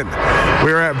again.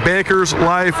 We are at Bankers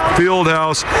Life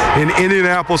Fieldhouse in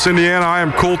Indianapolis, Indiana. I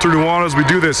am Colter Nuanez. We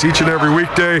do this each and every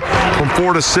weekday from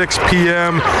 4 to 6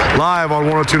 p.m. live on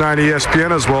 102.9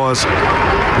 ESPN as well as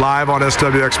live on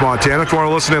SWX Montana. If you want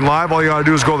to listen in live, all you got to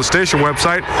do is go to the station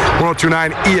website,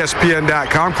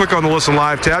 1029ESPN.com. Click on the Listen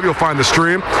Live tab. You'll find the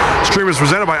stream. Stream is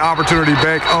presented by Opportunity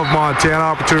Bank of Montana.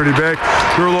 Opportunity Bank,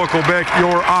 your local bank,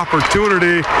 your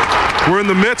opportunity. We're in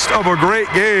the midst of a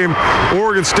great game.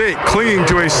 Oregon State clinging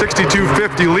to a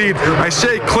 62-50 lead. I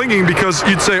say clinging because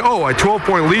you'd say, oh, a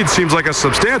 12-point lead seems like a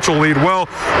substantial lead. Well,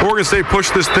 Oregon State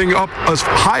pushed this thing up as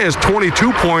high as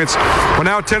 22 points, but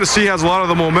now Tennessee has a lot of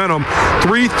the momentum.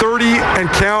 3:30 and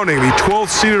counting. The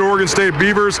 12th-seeded Oregon State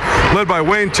Beavers, led by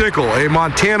Wayne Tinkle, a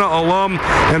Montana alum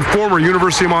and former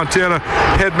University of Montana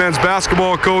head men's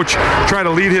basketball coach, trying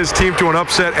to lead his team to an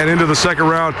upset and into the second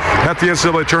round at the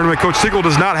NCAA tournament. Coach Tinkle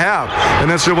does not have an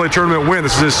NCAA tournament win.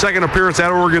 This is his second appearance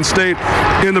at Oregon State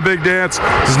in the Big Dance.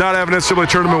 Does not have an NCAA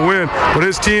tournament win, but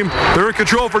his team, they're in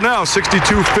control for now.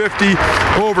 62-50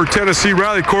 over Tennessee.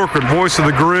 Riley Corcoran, voice of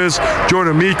the Grizz,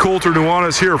 joining me, Colter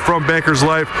Nuanez, here from Bankers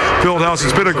Life Fieldhouse.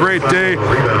 It's been a great day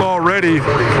already.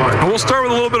 And we'll start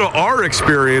with a little bit of our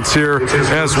experience here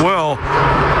as well.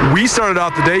 We started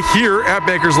out the day here at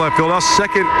Bankers Life Fieldhouse,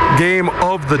 second game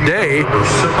of the day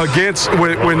against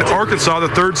when Arkansas, the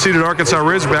third-seeded Arkansas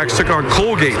Razorbacks, took on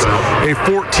Colgate, a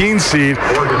 14 seed.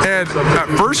 And at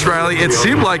first, Riley, it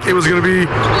seemed like it was going to be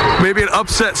maybe an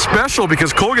upset special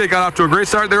because Colgate got off to a great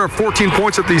start. They were 14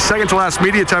 points at the second-to-last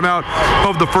media timeout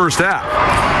of the first half.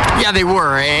 Yeah, they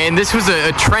were, and this was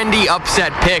a trendy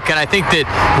upset pick, and I think that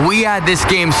we had this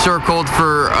game circled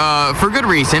for good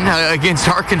reason against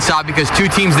Arkansas because two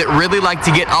teams that really like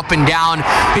to get up and down.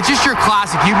 It's just your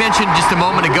classic. You mentioned just a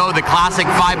moment ago the classic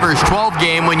 5 versus 12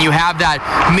 game when you have that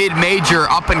mid-major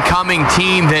up-and-coming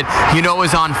team that you know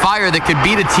is on fire that could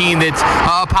beat a team that's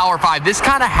a Power 5. This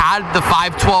kind of had the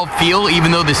 5-12 feel,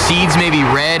 even though the seeds may be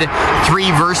red,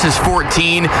 3 versus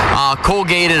 14.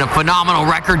 Colgate and a phenomenal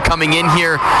record coming in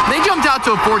here. They jumped out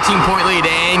to a 14-point lead,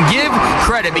 and give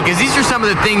credit because these are some of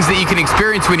the things that you can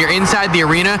experience when you're inside the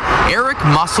arena. Eric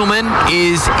Musselman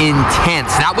is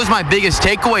intense. That was my biggest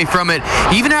takeaway from it.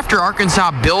 Even after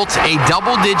Arkansas built a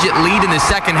double-digit lead in the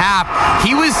second half,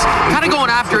 he was kind of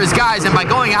going after his guys, and by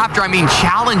going after, I mean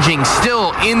challenging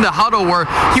still in the huddle where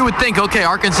you would think, okay,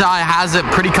 Arkansas has a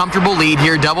pretty comfortable lead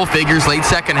here, double figures, late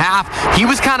second half. He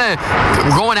was kind of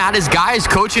going at his guys,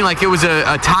 coaching like it was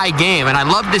a tie game, and I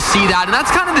love to see that, and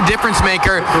that's kind of the difference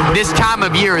maker this time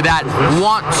of year, that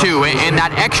want to and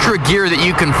that extra gear that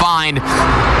you can find.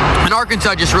 And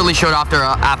Arkansas just really showed off their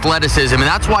athleticism, and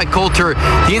that's why, Colter,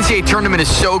 the NCAA tournament is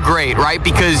so great, right?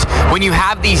 Because when you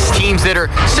have these teams that are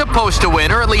supposed to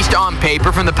win, or at least on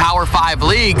paper from the Power 5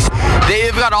 leagues,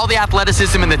 they've got all the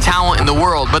athleticism and the talent in the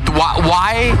world. But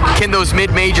why can those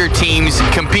mid-major teams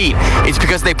compete? It's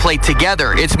because they play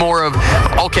together. It's more of,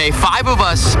 okay, 5 of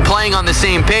us playing on the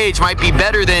same page might be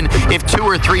better than if 2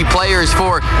 or 3 players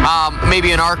for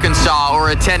maybe an Arkansas or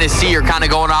a Tennessee are kind of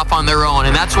going off on their own.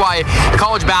 And that's why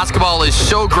college basketball is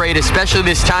so great, especially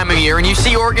this time of year. And you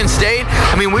see Oregon State,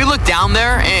 I mean, we look down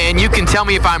there, and you can tell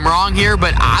me if I'm wrong here,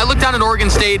 but I look down at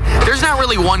Oregon State, there's not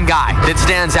really one guy that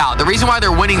stands out. The reason why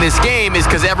they're winning this game is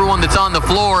because everyone that's on the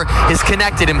floor is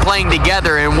connected and playing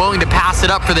together and willing to pass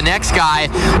it up for the next guy,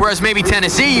 whereas maybe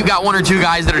Tennessee, you've got 1 or 2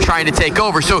 guys that are trying to take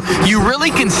over. So you really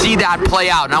can see that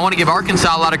play out, and I want to give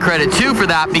Arkansas a lot of credit, too, for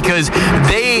that because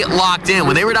they locked in.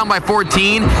 When they were down by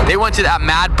 14, they went to that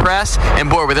mad press, and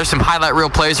boy, were there some highlight reel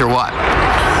plays or what?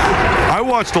 I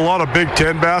watched a lot of Big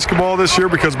Ten basketball this year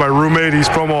because my roommate, he's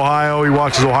from Ohio. He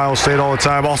watches Ohio State all the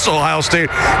time. Also, Ohio State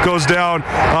goes down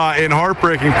in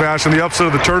heartbreaking fashion. The upset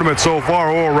of the tournament so far,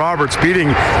 Oral Roberts beating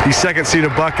the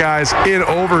second-seeded Buckeyes in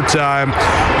overtime.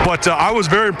 But I was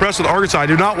very impressed with Arkansas. I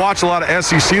do not watch a lot of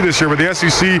SEC this year, but the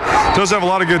SEC does have a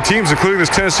lot of good teams, including this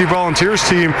Tennessee Volunteers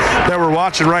team that we're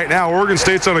watching right now. Oregon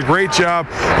State's done a great job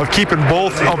of keeping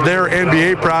both of their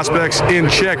NBA prospects in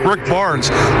check. Rick Barnes,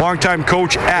 longtime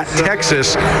coach at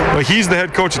Texas, but he's the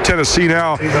head coach of Tennessee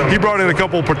now. He brought in a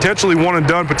couple potentially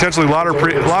one-and-done, potentially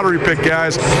lottery pick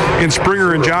guys in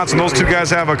Springer and Johnson. Those 2 guys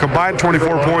have a combined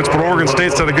 24 points, but Oregon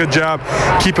State's done a good job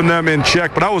keeping them in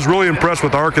check. But I was really impressed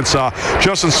with Arkansas.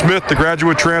 Justin Smith, the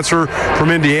graduate transfer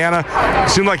from Indiana,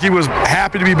 seemed like he was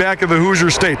happy to be back at the Hoosier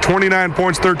State. 29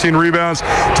 points, 13 rebounds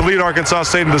to lead Arkansas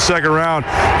State in the second round.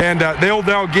 And they'll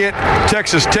now get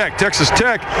Texas Tech. Texas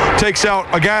Tech takes out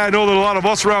a guy I know that a lot of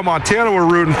us around Montana were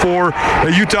rooting for,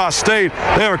 Utah State.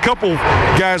 They have a couple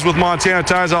guys with Montana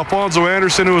ties. Alfonso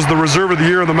Anderson, who was the reserve of the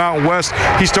year in the Mountain West.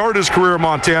 He started his career in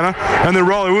Montana. And then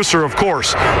Raleigh Worcester, of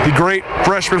course, the great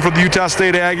freshman for the Utah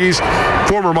State Aggies,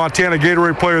 former Montana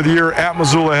Gatorade Player of the Year at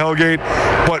Missoula Hellgate.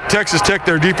 But Texas Tech,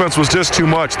 their defense was just too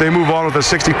much. They move on with a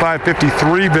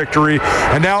 65-53 victory.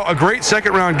 And now a great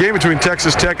second-round game between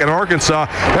Texas Tech and Arkansas.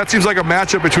 That seems like a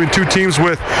matchup between 2 teams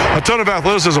with a ton of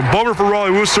athleticism. Bummer for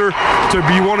Raleigh Worcester to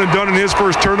be one and done in his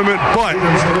first tournament, but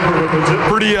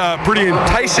pretty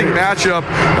enticing matchup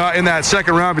in that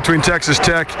second round between Texas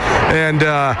Tech and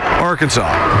Arkansas.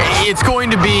 It's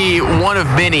going to be one of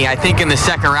many, I think, in the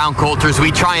second round, Coulters.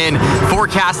 We try and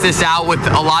forecast this out with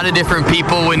a lot of different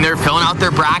people when they're filling out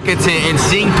their brackets and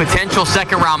seeing potential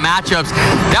second round matchups.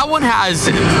 That one has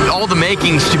all the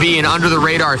makings to be an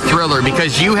under-the-radar thriller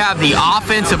because you have the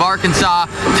offense of Arkansas,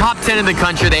 top 10 in the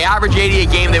country. They average 80 a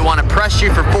game. They want to press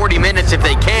you for 40 minutes if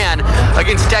they can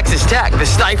against Texas Tech, the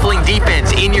stifling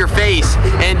defense in your face.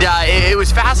 And it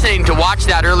was fascinating to watch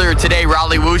that earlier today.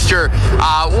 Riley Wooster,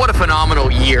 what a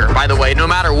phenomenal year, by the way. No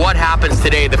matter what happens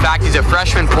today, the fact he's a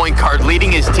freshman point guard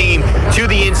leading his team to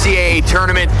the NCAA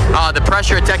tournament, the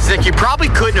pressure at Texas Tech, you probably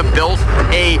couldn't have built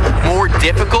a more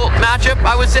difficult matchup,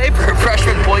 I would say, for a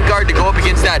freshman point guard to go up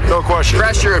against that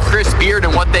pressure of Chris Beard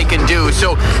and what they can do.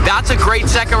 So that's a great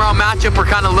second round matchup. We're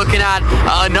kind of looking at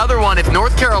another one. If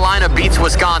North Carolina beats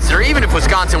Wisconsin, or even if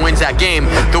Wisconsin wins that game,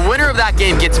 the winner of that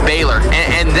game gets Baylor,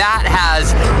 and that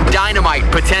has dynamite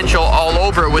potential all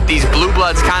over it with these Blue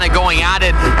Bloods kind of going at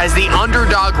it as the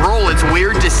underdog role. It's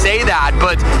weird to say that,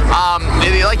 but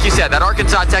like you said, that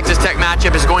Arkansas-Texas Tech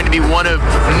matchup is going to be one of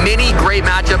many great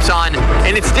matchups on,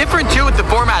 and it's different too with the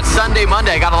format Sunday,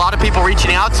 Monday. I got a lot of people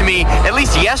reaching out to me, at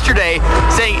least yesterday,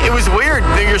 saying it was weird.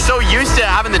 You're so used to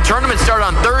having the tournament start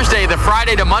on Thursday, the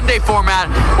Friday to Monday format.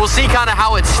 We'll see kind of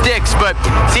how it sticks, but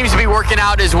seems to be working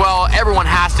out as well. Everyone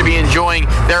has to be enjoying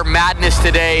their madness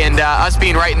today, and us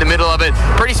being right in the middle of it.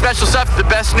 Pretty special stuff. The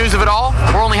best news of it all,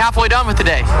 we're only halfway done with the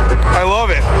day. I love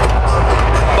it.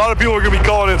 A lot of people are going to be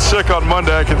calling in sick on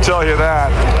Monday, I can tell you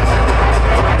that.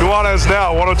 Nuanez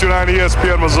Now, 102.9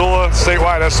 ESPN Missoula,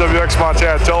 statewide SWX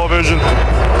Montana Television.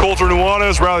 Colter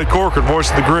Nuanez, Riley Corcoran, voice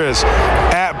of the Grizz,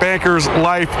 at Bankers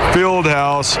Life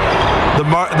Fieldhouse.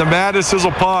 The madness is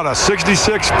upon us.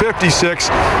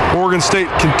 66-56. Oregon State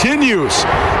continues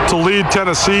to lead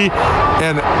Tennessee,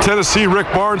 and Tennessee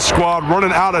Rick Barnes' squad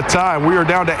running out of time. We are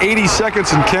down to 80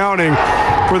 seconds and counting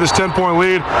for this 10-point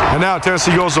lead, and now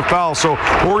Tennessee goes to foul. So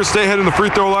Oregon State heading the free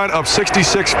throw line up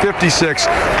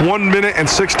 66-56. 1 minute and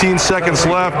 16 seconds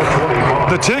left.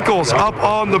 The Tinkles up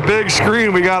on the big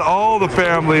screen. We got all the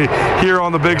family here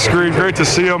on the big screen. Great to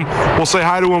see them. We'll say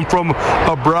hi to them from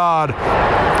abroad.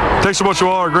 Thanks so much to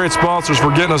all our great sponsors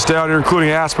for getting us down here, including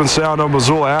Aspen Sound of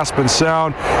Missoula. Aspen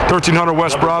Sound, 1300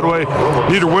 West Broadway.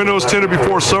 Need your windows tinted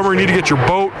before summer. You need to get your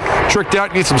boat tricked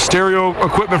out. You need some stereo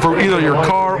equipment for either your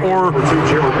car or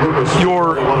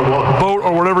your boat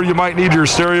or whatever you might need your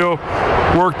stereo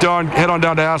work done. Head on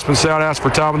down to Aspen Sound. Ask for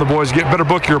Tom and the boys. Better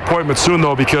book your appointment soon,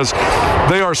 though, because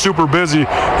they are super busy.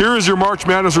 Here is your March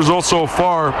Madness results so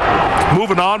far.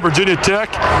 Moving on, Virginia Tech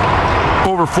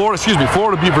over Florida.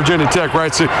 Florida beat Virginia Tech,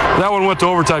 right? So that one went to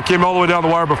overtime, came all the way down the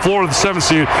wire, but Florida, the 7th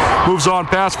seed, moves on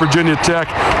past Virginia Tech.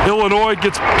 Illinois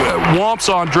gets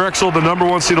whomps on Drexel, the number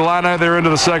 1 seed Illini. They're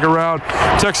into the second round.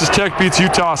 Texas Tech beats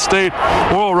Utah State.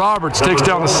 Oral Roberts takes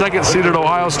down the 2nd seeded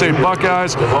Ohio State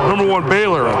Buckeyes. Number 1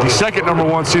 Baylor, the second number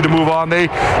 1 seed to move on. They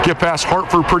get past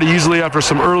Hartford pretty easily after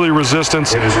some early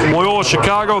resistance. Loyola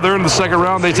Chicago, they're in the second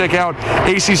round. They take out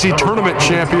ACC tournament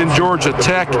champion Georgia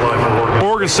Tech.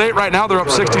 Oregon State right now, they're up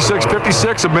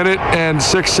 66-56, a minute and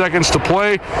 6 seconds to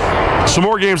play. Some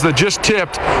more games that just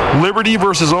tipped. Liberty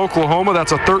versus Oklahoma,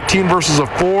 that's a 13 versus a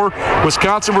 4.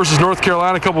 Wisconsin versus North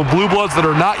Carolina, a couple of Blue Bloods that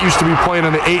are not used to be playing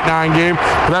in the 8-9 game.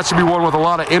 But that should be one with a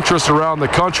lot of interest around the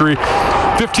country.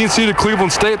 15-seeded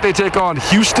Cleveland State, they take on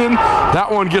Houston.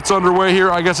 That one gets underway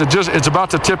here. I guess it's about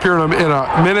to tip here in a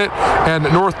minute. And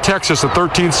North Texas, a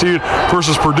 13 seed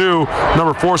versus Purdue,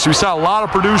 number 4. So we saw a lot of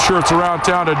Purdue shirts around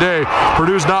town today.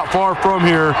 Purdue's not far from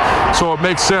here, so it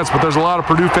makes sense. But there's a lot of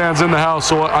Purdue fans in the house,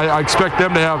 so I expect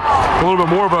them to have a little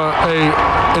bit more of a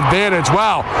advantage.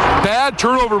 Wow, bad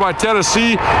turnover by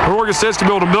Tennessee. Oregon State's going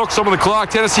to be able to milk some of the clock.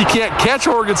 Tennessee can't catch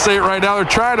Oregon State right now. They're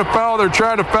trying to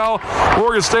foul.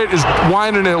 Oregon State is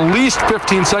winding at least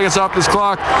 15 seconds off this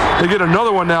clock. They get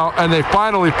another one now, and they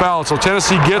finally foul. So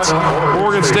Tennessee gets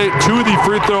Oregon State to the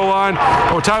free throw line.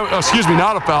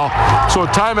 Not a foul. So a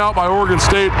timeout by Oregon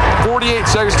State. 48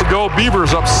 seconds to go.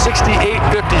 Beavers up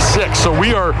 68-56. So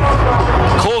we are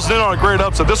closing in on a great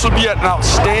upset. This would be an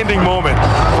outstanding moment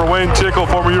for Wayne Tickle,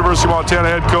 former University of Montana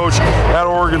head coach at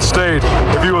Oregon State.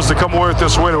 If he was to come away with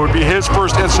this win, it would be his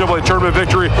first NCAA tournament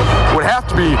victory. It would have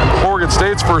to be Oregon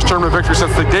State's first tournament victory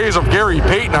since the days of Gary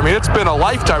Payton. I mean, it's been a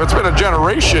lifetime. It's been a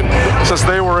generation since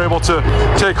they were able to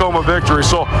take home a victory.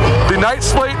 So the night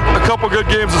slate, a couple good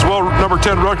games as well. Number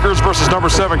 10 Rutgers versus number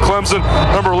 7 Clemson.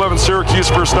 Number 11 Syracuse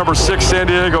versus number 6 San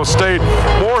Diego State.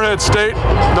 Morehead State,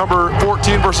 number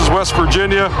 14 versus West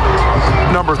Virginia,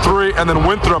 number 3. And then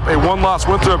Winthrop, a one-loss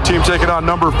Winthrop Bishop team taking on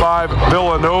number 5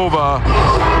 Villanova.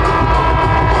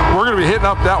 We're going to be hitting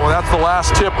up that one. That's the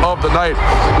last tip of the night.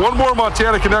 One more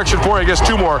Montana connection for you. I guess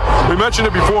 2 more. We mentioned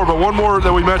it before, but one more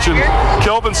that we mentioned.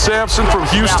 Kelvin Sampson from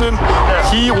Houston.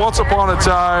 He, once upon a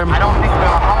time,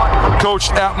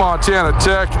 coached at Montana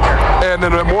Tech. And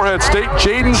then at Morehead State,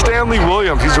 Jaden Stanley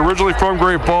Williams. He's originally from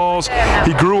Great Falls.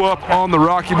 He grew up on the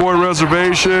Rocky Boy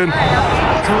Reservation.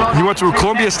 He went to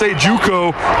Columbia State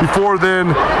JUCO before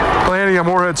then landing at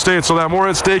Morehead State. So that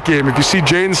Morehead State game, if you see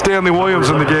Jaden Stanley Williams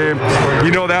in the game,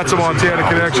 you know that's a Montana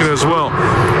connection as well.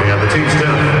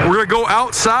 We're going to go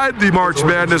outside the March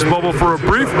Madness bubble for a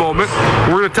brief moment.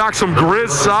 We're going to talk some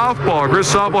Grizz softball.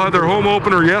 Grizz softball had their home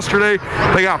opener yesterday.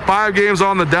 They got 5 games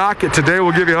on the docket. Today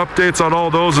we'll give you updates on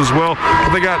all those as well.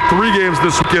 But they got 3 games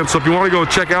this weekend, so if you want to go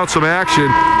check out some action,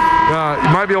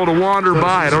 you might be able to wander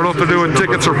by. I don't know if they're doing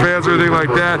tickets or fans or anything like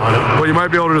that, but you might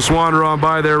be able to just wander on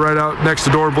by there right out next to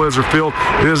Dorn Blazer Field.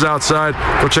 It is outside.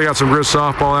 Go check out some Grizz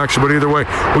softball action, but either way,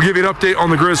 we'll give you an update on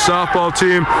the Grizz softball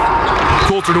team.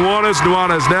 Coulter Nuanez.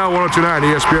 Nuanez now 102.9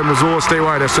 ESPN Missoula,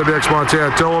 statewide SWX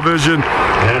Montana Television.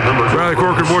 Riley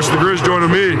Corcoran, voice of the Grizz,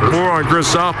 joining me. More on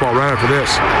Grizz softball right after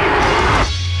this.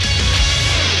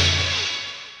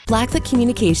 Blackfoot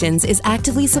Communications is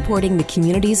actively supporting the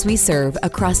communities we serve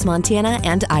across Montana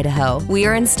and Idaho. We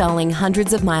are installing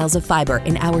hundreds of miles of fiber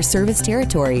in our service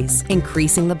territories,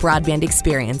 increasing the broadband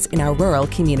experience in our rural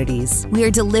communities. We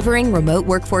are delivering remote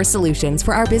workforce solutions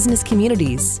for our business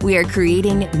communities. We are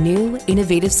creating new,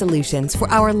 innovative solutions for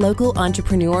our local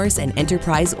entrepreneurs and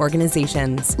enterprise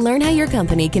organizations. Learn how your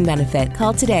company can benefit.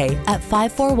 Call today at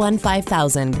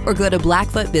 541-5000 or go to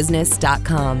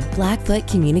blackfootbusiness.com. Blackfoot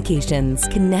Communications.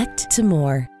 Connect to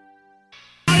more.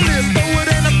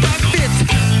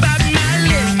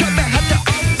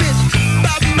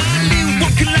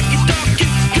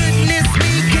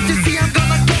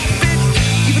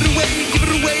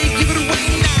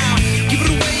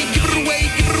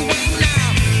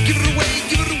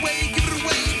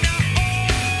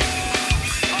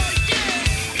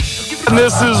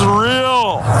 This is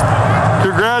real.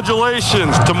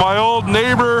 Congratulations to my old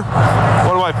neighbor,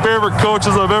 one of my favorite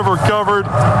coaches I've ever covered,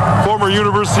 former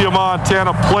University of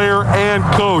Montana player and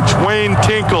coach, Wayne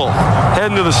Tinkle,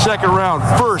 heading to the second round.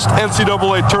 First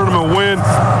NCAA tournament win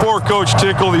for Coach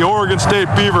Tinkle. The Oregon State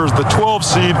Beavers, the 12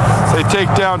 seed, they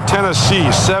take down Tennessee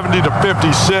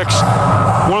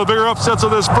 70-56. One of the bigger upsets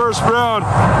of this first round.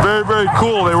 Very, very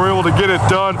cool. They were able to get it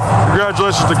done.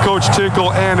 Congratulations to Coach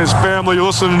Tinkle and his family. You're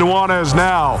listening to Nuanez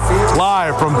now,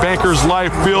 live from Bankers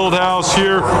Life Fieldhouse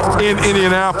here in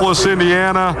Indianapolis,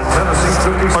 Indiana.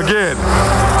 Again,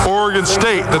 Oregon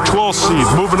State, the 12th seed,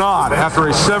 moving on after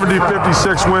a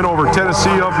 70-56 win over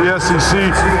Tennessee of the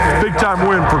SEC. Big-time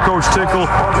win for Coach Tinkle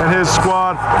and his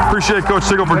squad. Appreciate Coach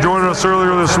Tinkle for joining us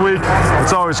earlier this week.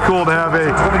 It's always cool to have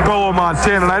a fellow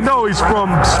Montanan. I know he's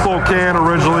from Spokane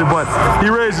originally, but he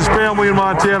raised his family in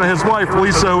Montana. His wife,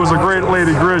 Lisa, who was a great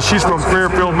lady Grizz, she's from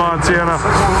Fairfield, Montana.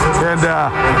 And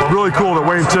really cool that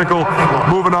Wayne Tinkle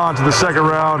moving on to the second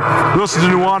round. Listen to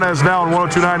Nuanez now on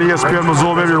 102.9 ESPN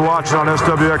Missoula. Maybe you're watching on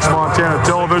SWX Montana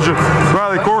Television.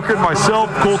 Riley Corcoran,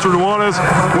 myself, Coulter Nuanez.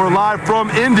 We're live from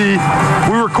Indy.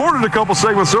 We recorded a couple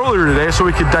segments earlier today so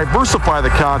we could diversify the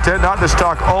content, not just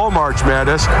talk all March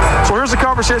Madness. So here's a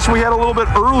conversation we had a little bit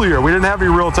earlier. We didn't have any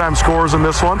real-time scores in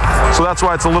this one, so that's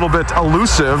why it's a little bit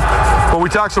elusive. But we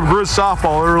talked some Grizz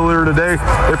softball earlier today.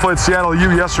 They played Seattle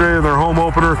U yesterday in their home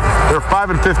opener. They're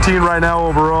 5-15 right now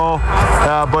overall,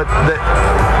 but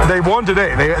they won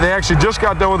today. They actually just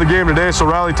got done with the game today, so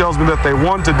Riley tells me that they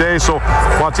won today. So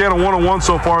Montana 1-1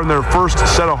 so far in their first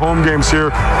set of home games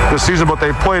here this season, but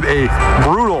they played a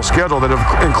brutal schedule that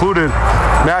have included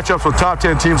matchups with top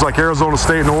 10 teams like Arizona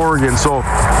State and Oregon. So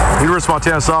University of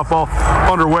Montana softball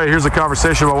underway. Here's a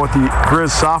conversation about what the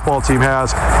Grizz softball team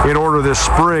has in order this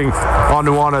spring on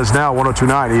Nuanez Now,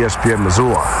 102.9 ESPN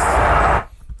Missoula.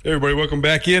 Hey everybody, welcome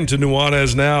back in to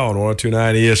Nuanez Now on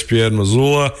 102.9 ESPN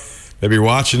Missoula. Maybe you're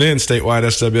watching in statewide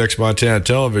SWX Montana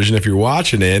Television. If you're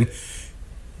watching in,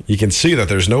 you can see that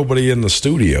there's nobody in the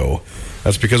studio.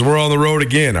 That's because we're on the road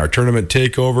again. Our tournament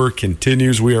takeover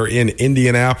continues. We are in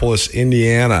Indianapolis,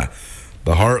 Indiana,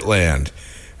 the heartland,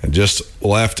 and just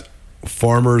left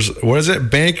Farmers, what is it?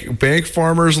 Bank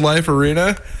Farmers Life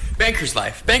Arena? Bankers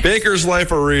Life. Bankers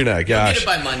Life Arena. Gosh. We'll get it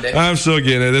by Monday. I'm still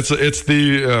getting it. It's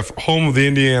the home of the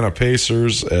Indiana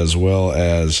Pacers, as well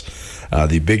as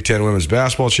the Big Ten Women's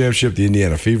Basketball Championship, the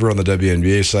Indiana Fever on the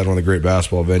WNBA side, one of the great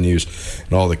basketball venues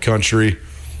in all the country.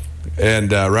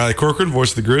 And Riley Corcoran,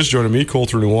 voice of the Grizz, joining me,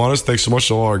 Coulter Nuanez. Thanks so much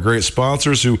to all our great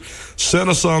sponsors who sent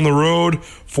us on the road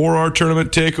for our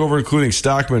tournament takeover, including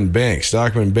Stockman Bank.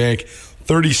 Stockman Bank,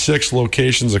 36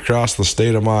 locations across the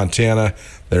state of Montana.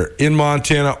 They're in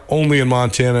Montana, only in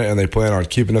Montana, and they plan on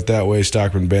keeping it that way.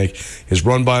 Stockman Bank is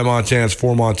run by Montanans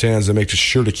for Montanans. They make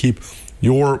sure to keep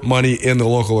your money in the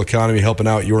local economy, helping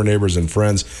out your neighbors and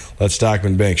friends. Let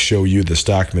Stockman Bank show you the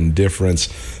Stockman difference.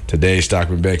 Today,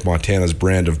 Stockman Bank, Montana's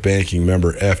brand of banking,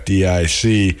 member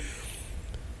FDIC.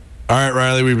 All right,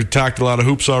 Riley, we've talked a lot of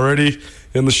hoops already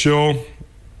in the show.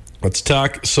 Let's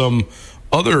talk some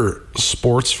other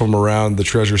sports from around the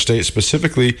Treasure State,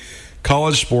 specifically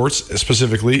college sports,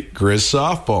 specifically Grizz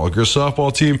softball. Grizz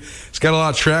softball team has got a lot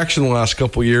of traction in the last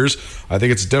couple of years. I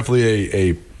think it's definitely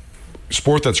a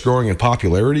sport that's growing in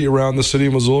popularity around the city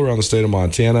of Missoula, around the state of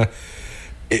Montana.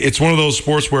 It's one of those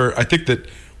sports where I think that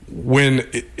when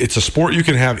it's a sport you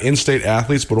can have in-state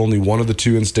athletes, but only one of the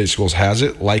two in-state schools has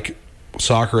it, like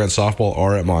soccer and softball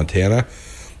are at Montana.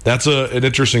 That's an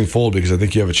interesting fold because I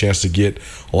think you have a chance to get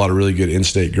a lot of really good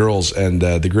in-state girls. And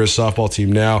the Grizz softball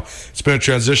team now, it's been a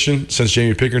transition since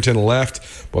Jamie Pinkerton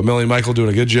left, but Melanie Michael doing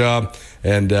a good job.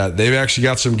 And they've actually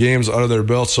got some games under their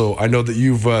belt. So I know that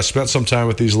you've spent some time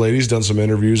with these ladies, done some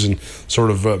interviews, and sort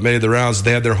of made the rounds.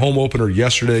 They had their home opener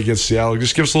yesterday against Seattle.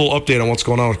 Just give us a little update on what's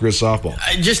going on with Grizz softball.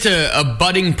 Just a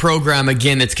budding program,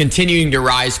 again, that's continuing to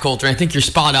rise, Colter. I think you're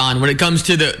spot on when it comes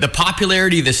to the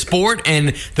popularity of the sport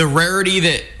and the rarity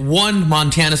that one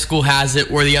Montana school has it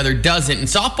where the other doesn't. And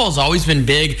softball's always been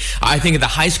big, I think, at the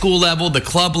high school level, the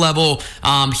club level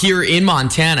here in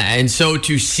Montana. And so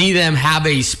to see them have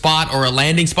a spot or a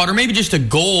landing spot, or maybe just a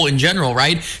goal in general,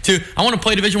 right? I want to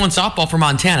play Division I softball for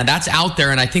Montana. That's out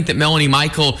there, and I think that Melanie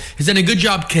Michael has done a good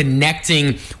job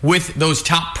connecting with those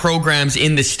top programs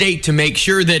in the state to make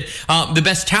sure that the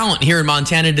best talent here in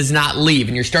Montana does not leave.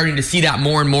 And you're starting to see that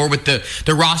more and more with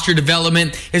the roster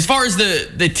development. As far as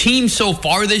the team so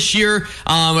far this year,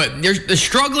 they're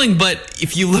struggling, but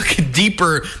if you look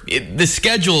deeper, the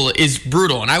schedule is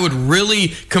brutal. And I would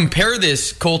really compare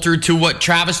this, Colter, to what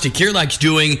Travis DeKierlike's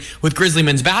doing with Grizzly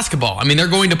men's basketball. I mean, they're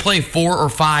going to play 4 or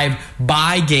 5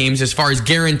 bye games as far as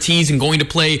guarantees and going to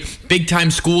play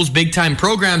big-time schools, big-time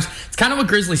programs. It's kind of what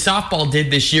Grizzly softball did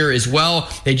this year as well.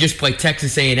 They just played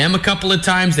Texas A&M a couple of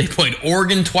times. They played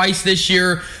Oregon twice this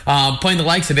year, playing the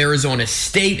likes of Arizona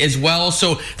State as well.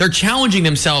 So they're challenging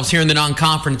themselves here in the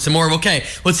non-conference. And more of, okay,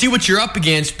 let's see what you're up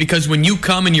against, because when you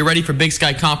come and you're ready for Big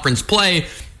Sky Conference play,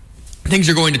 things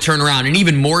are going to turn around. And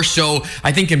even more so,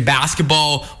 I think in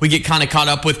basketball, we get kind of caught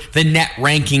up with the net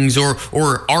rankings or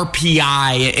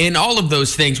RPI and all of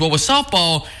those things. Well, with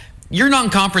softball, your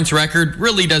non-conference record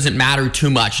really doesn't matter too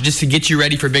much, just to get you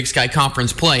ready for Big Sky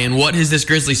Conference play. And what has this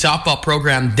Grizzly softball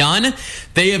program done?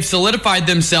 They have solidified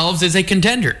themselves as a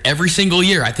contender every single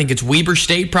year. I think it's Weber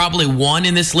State probably won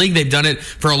in this league. They've done it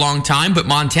for a long time. But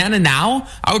Montana now,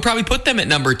 I would probably put them at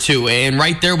number 2. And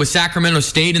right there with Sacramento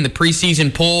State in the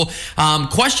preseason poll.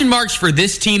 Question marks for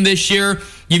this team this year.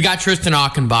 You've got Tristan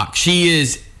Achenbach. She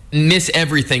is miss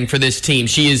everything for this team.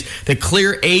 She is the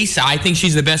clear ace. I think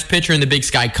she's the best pitcher in the Big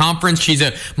Sky Conference. She's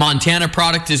a Montana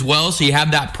product as well, so you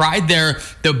have that pride there.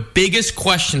 The biggest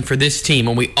question for this team,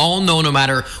 and we all know no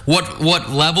matter what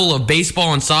level of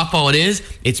baseball and softball it is,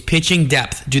 it's pitching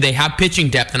depth. Do they have pitching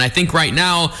depth? And I think right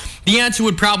now the answer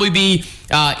would probably be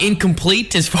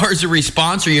incomplete as far as a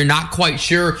response, or you're not quite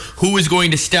sure who is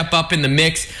going to step up in the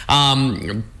mix.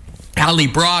 Allie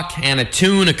Brock, Anna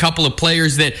Toon, a couple of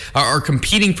players that are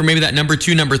competing for maybe that number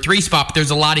 2, number 3 spot, but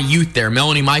there's a lot of youth there.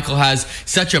 Melanie Michael has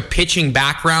such a pitching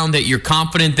background that you're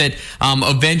confident that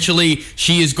eventually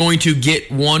she is going to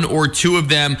get 1 or 2 of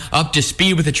them up to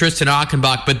speed with the Tristan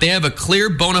Achenbach, but they have a clear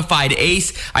bona fide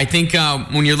ace. I think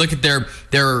when you look at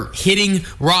their hitting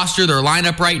roster, their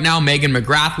lineup right now, Megan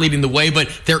McGrath leading the way, but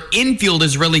their infield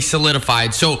is really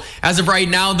solidified. So as of right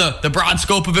now, the broad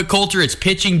scope of it, Colter, it's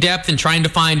pitching depth and trying to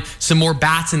find some more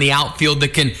bats in the outfield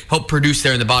that can help produce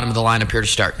there in the bottom of the lineup here to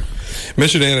start.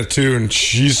 Mentioned Anna Toon.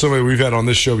 She's somebody we've had on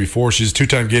this show before. She's a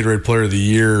 2-time Gatorade Player of the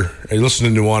Year. Hey, listen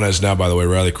to Nuanez now, by the way.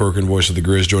 Riley Corcoran, voice of the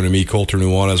Grizz, joining me, Colter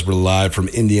Nuanez. We're live from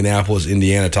Indianapolis,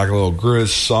 Indiana, talking a little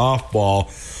Grizz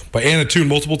softball. By Anna Toon,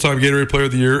 multiple-time Gatorade Player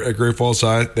of the Year at Great Falls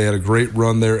High. They had a great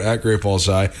run there at Great Falls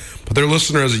High. But they're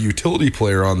listing her as a utility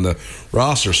player on the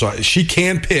roster. So she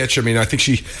can pitch. I mean, I think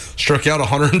she struck out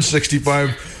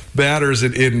 165 batters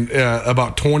in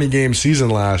about 20-game season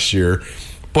last year.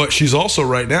 But she's also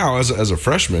right now, as a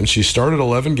freshman, she started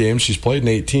 11 games. She's played in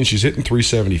 18. She's hitting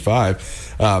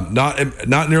 375.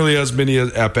 Not nearly as many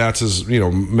at-bats as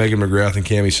Megan McGrath and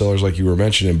Cammie Sellers like you were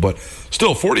mentioning. But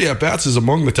still, 40 at-bats is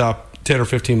among the top 10 or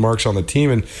 15 marks on the team,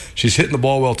 and she's hitting the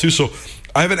ball well too. So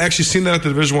I haven't actually seen that at the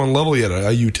Division I level yet,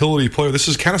 a utility player. This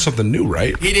is kind of something new,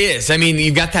 right? It is. I mean,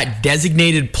 you've got that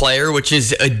designated player, which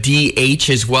is a DH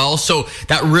as well. So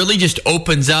that really just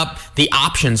opens up the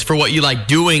options for what you like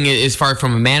doing as far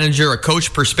from a manager, a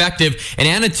coach perspective. And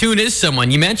Anna Toon is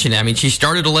someone, you mentioned. I mean, she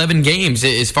started 11 games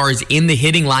as far as in the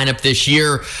hitting lineup this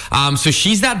year. So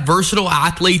she's that versatile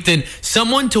athlete and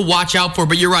someone to watch out for.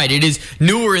 But you're right, it is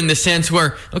newer in the sense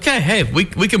where, okay, hey, we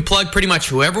can plug pretty much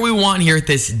whoever we want here at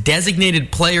this designated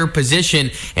player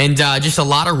position, and just a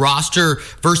lot of roster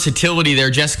versatility there.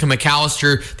 Jessica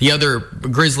McAllister, the other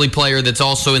Grizzly player that's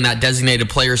also in that designated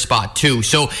player spot too.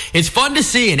 So it's fun to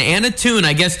see. And Anna Toon,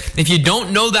 I guess if you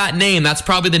don't know that name, that's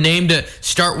probably the name to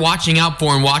start watching out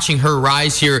for and watching her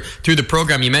rise here through the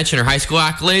program. You mentioned her high school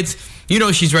accolades. You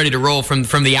know she's ready to roll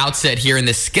from the outset here. In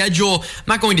the schedule, I'm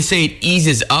not going to say it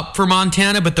eases up for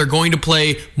Montana, but they're going to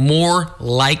play more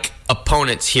like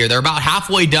opponents here. They're about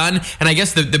halfway done, and I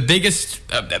guess the biggest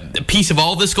piece of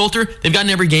all of this, Coulter, they've gotten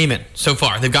every game in so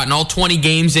far. They've gotten all 20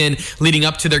 games in leading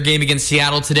up to their game against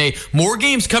Seattle today. More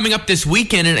games coming up this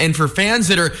weekend, and for fans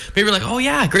that are maybe like, oh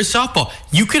yeah, Grizz softball,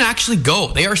 you can actually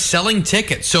go. They are selling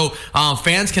tickets, so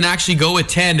fans can actually go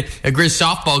attend a Grizz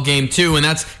softball game too, and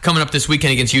that's coming up this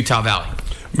weekend against Utah Valley.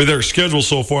 I mean, their schedule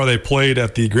so far, they played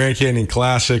at the Grand Canyon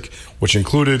Classic, which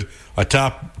included a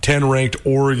top 10 ranked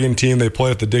Oregon team. They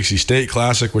played at the Dixie State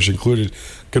Classic, which included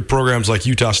good programs like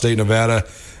Utah State, Nevada,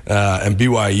 and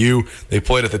BYU. They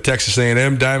played at the Texas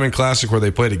A&M Diamond Classic, where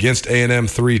they played against A&M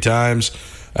 3 times.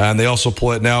 And they also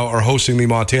are hosting the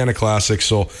Montana Classic.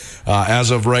 So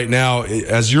as of right now,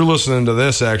 as you're listening to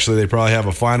this, actually, they probably have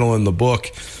a final in the book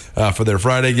for their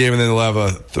Friday game, and then they'll have a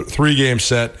 3-game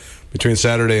set between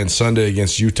Saturday and Sunday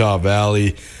against Utah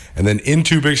Valley. And then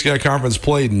into Big Sky Conference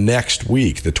play next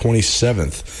week, the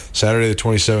 27th. Saturday the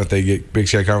 27th, they get Big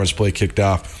Sky Conference play kicked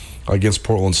off against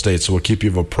Portland State. So we'll keep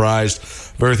you apprised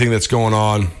of everything that's going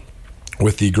on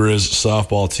with the Grizz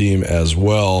softball team as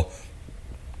well.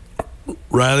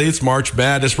 Riley, it's March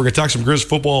Madness. We're going to talk some Grizz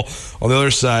football on the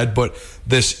other side. But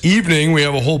this evening, we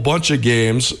have a whole bunch of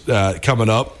games coming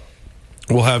up.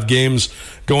 We'll have games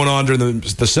going on during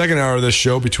the second hour of this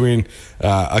show between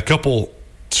a couple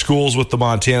schools with the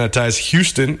Montana ties.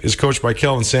 Houston is coached by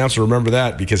Kelvin Sampson. Remember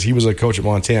that because he was a coach at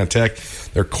Montana Tech.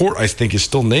 Their court, I think, is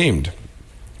still named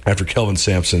after Kelvin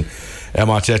Sampson at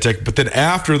Montana Tech. But then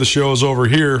after the show is over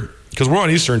here, because we're on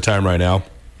Eastern time right now,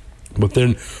 but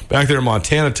then back there in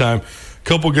Montana time, a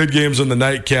couple good games in the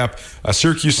nightcap.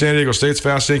 Syracuse, San Diego State's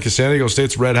fascinating because San Diego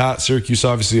State's red hot. Syracuse,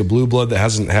 obviously, a blue blood that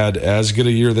hasn't had as good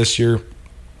a year this year.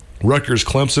 Rutgers,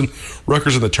 Clemson.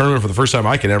 Rutgers in the tournament for the first time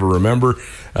I can ever remember.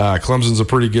 Clemson's a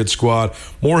pretty good squad.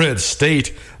 Morehead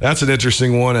State, that's an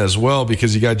interesting one as well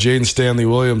because you got Jaden Stanley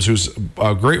Williams, who's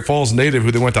a Great Falls native,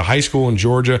 who then went to high school in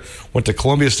Georgia, went to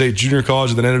Columbia State Junior College,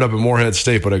 and then ended up at Morehead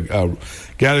State. But a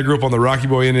guy that grew up on the Rocky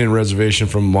Boy Indian Reservation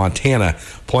from Montana,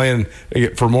 playing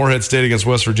for Morehead State against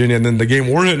West Virginia. And then the game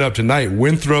we're hitting up tonight,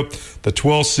 Winthrop, the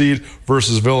 12th seed,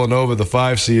 versus Villanova, the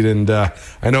 5 seed. And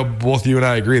I know both you and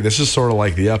I agree, this is sort of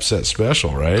like the upset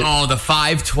special, right? Oh, the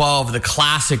 5-12, the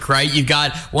classic, right? You've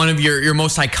got one of your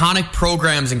most iconic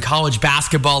programs in college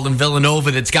basketball in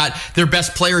Villanova that's got their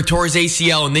best player towards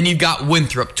ACL, and then you've got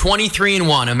Winthrop,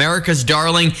 23-1, America's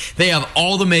darling. They have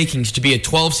all the makings to be a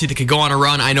 12 seed that could go on a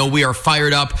run. I know we are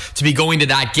fired up to be going to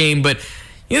that game, but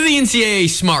you know the NCAA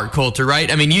is smart, Coulter, right?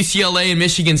 I mean, UCLA and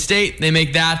Michigan State, they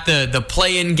make that the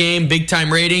play-in game,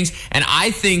 big-time ratings, and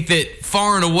I think that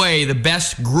far and away the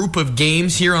best group of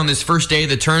games here on this first day of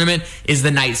the tournament is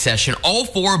the night session. All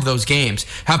 4 of those games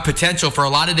have potential for a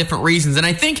lot of different reasons, and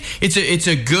I think it's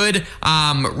a good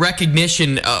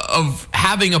recognition of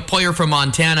having a player from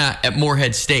Montana at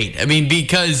Morehead State. I mean,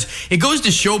 because it goes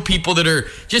to show people that are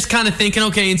just kind of thinking,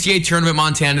 okay, NCAA tournament,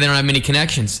 Montana, they don't have many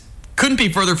connections. Couldn't be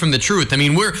further from the truth. I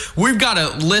mean, we've got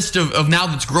a list of now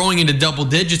that's growing into double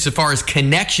digits as far as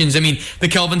connections. I mean, the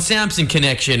Kelvin Sampson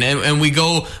connection, and we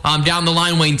go down the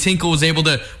line. Wayne Tinkle was able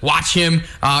to watch him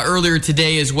earlier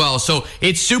today as well. So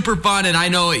it's super fun, and I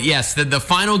know, yes, the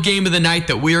final game of the night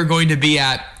that we are going to be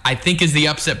at, I think, is the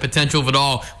upset potential of it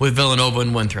all with Villanova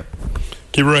and Winthrop.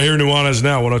 Keep it right here, Nuanez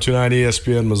Now, 102.9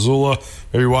 ESPN Missoula.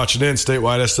 Maybe watching in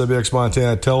statewide SWX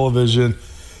Montana Television.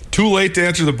 Too late to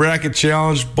answer the bracket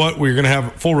challenge, but we're going to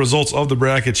have full results of the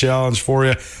bracket challenge for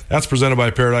you. That's presented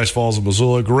by Paradise Falls of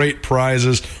Missoula. Great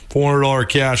prizes, $400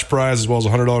 cash prize, as well as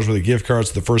 $100 worth of gift cards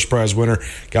to the first prize winner.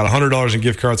 Got $100 in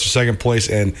gift cards for second place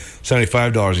and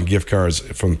 $75 in gift cards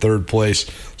from third place.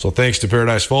 So thanks to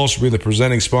Paradise Falls for being the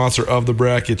presenting sponsor of the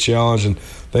bracket challenge, and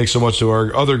thanks so much to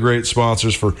our other great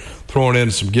sponsors for throwing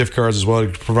in some gift cards as well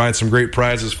to provide some great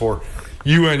prizes for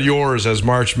you and yours as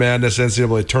March Madness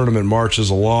NCAA tournament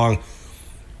marches along.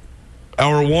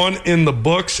 Hour 1 in the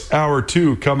books. Hour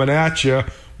 2 coming at you.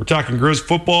 We're talking Grizz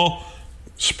football.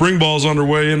 Spring ball's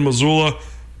underway in Missoula.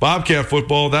 Bobcat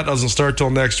football, that doesn't start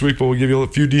till next week, but we'll give you a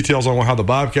few details on how the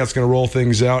Bobcats going to roll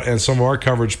things out and some of our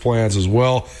coverage plans as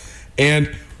well.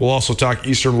 And we'll also talk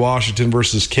Eastern Washington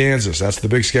versus Kansas. That's the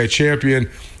Big Sky champion.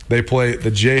 They play the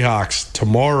Jayhawks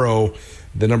tomorrow.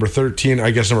 The number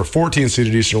 14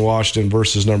 seeded Eastern Washington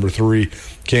versus number 3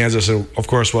 Kansas. And, of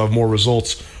course, we'll have more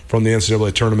results from the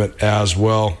NCAA tournament as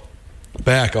well.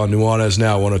 Back on Nuanez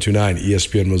Now, 102.9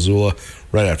 ESPN Missoula,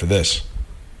 right after this.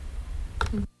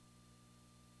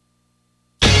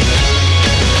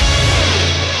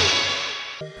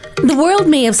 The world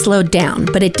may have slowed down,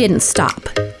 but it didn't stop.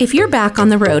 If you're back on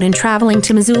the road and traveling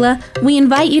to Missoula, we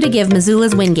invite you to give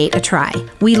Missoula's Wingate a try.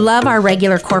 We love our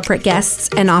regular corporate guests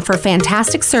and offer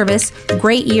fantastic service,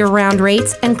 great year-round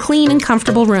rates, and clean and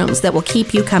comfortable rooms that will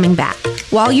keep you coming back.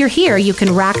 While you're here, you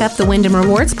can rack up the Wyndham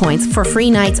Rewards points for free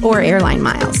nights or airline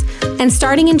miles. And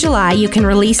starting in July, you can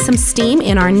release some steam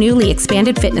in our newly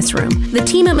expanded fitness room. The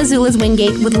team at Missoula's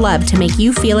Wingate would love to make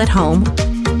you feel at home.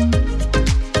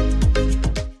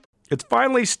 It's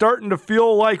finally starting to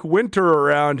feel like winter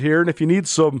around here, and if you need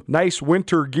some nice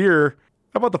winter gear,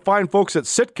 how about the fine folks at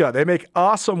Sitka? They make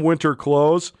awesome winter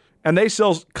clothes, and they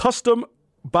sell custom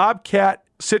Bobcat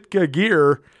Sitka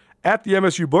gear at the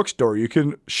MSU Bookstore. You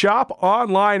can shop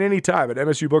online anytime at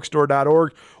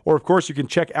msubookstore.org, or of course you can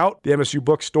check out the MSU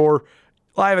Bookstore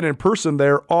live and in person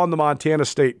there on the Montana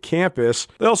State campus.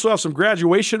 They also have some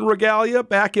graduation regalia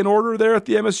back in order there at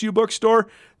the MSU Bookstore.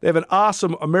 They have an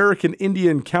awesome American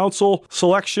Indian Council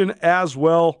selection as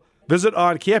well. Visit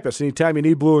on campus anytime you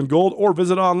need blue and gold, or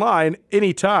visit online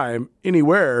anytime,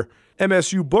 anywhere,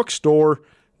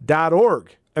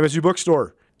 msubookstore.org. MSU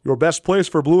Bookstore, your best place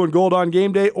for blue and gold on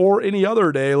game day or any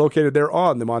other day, located there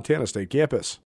on the Montana State campus.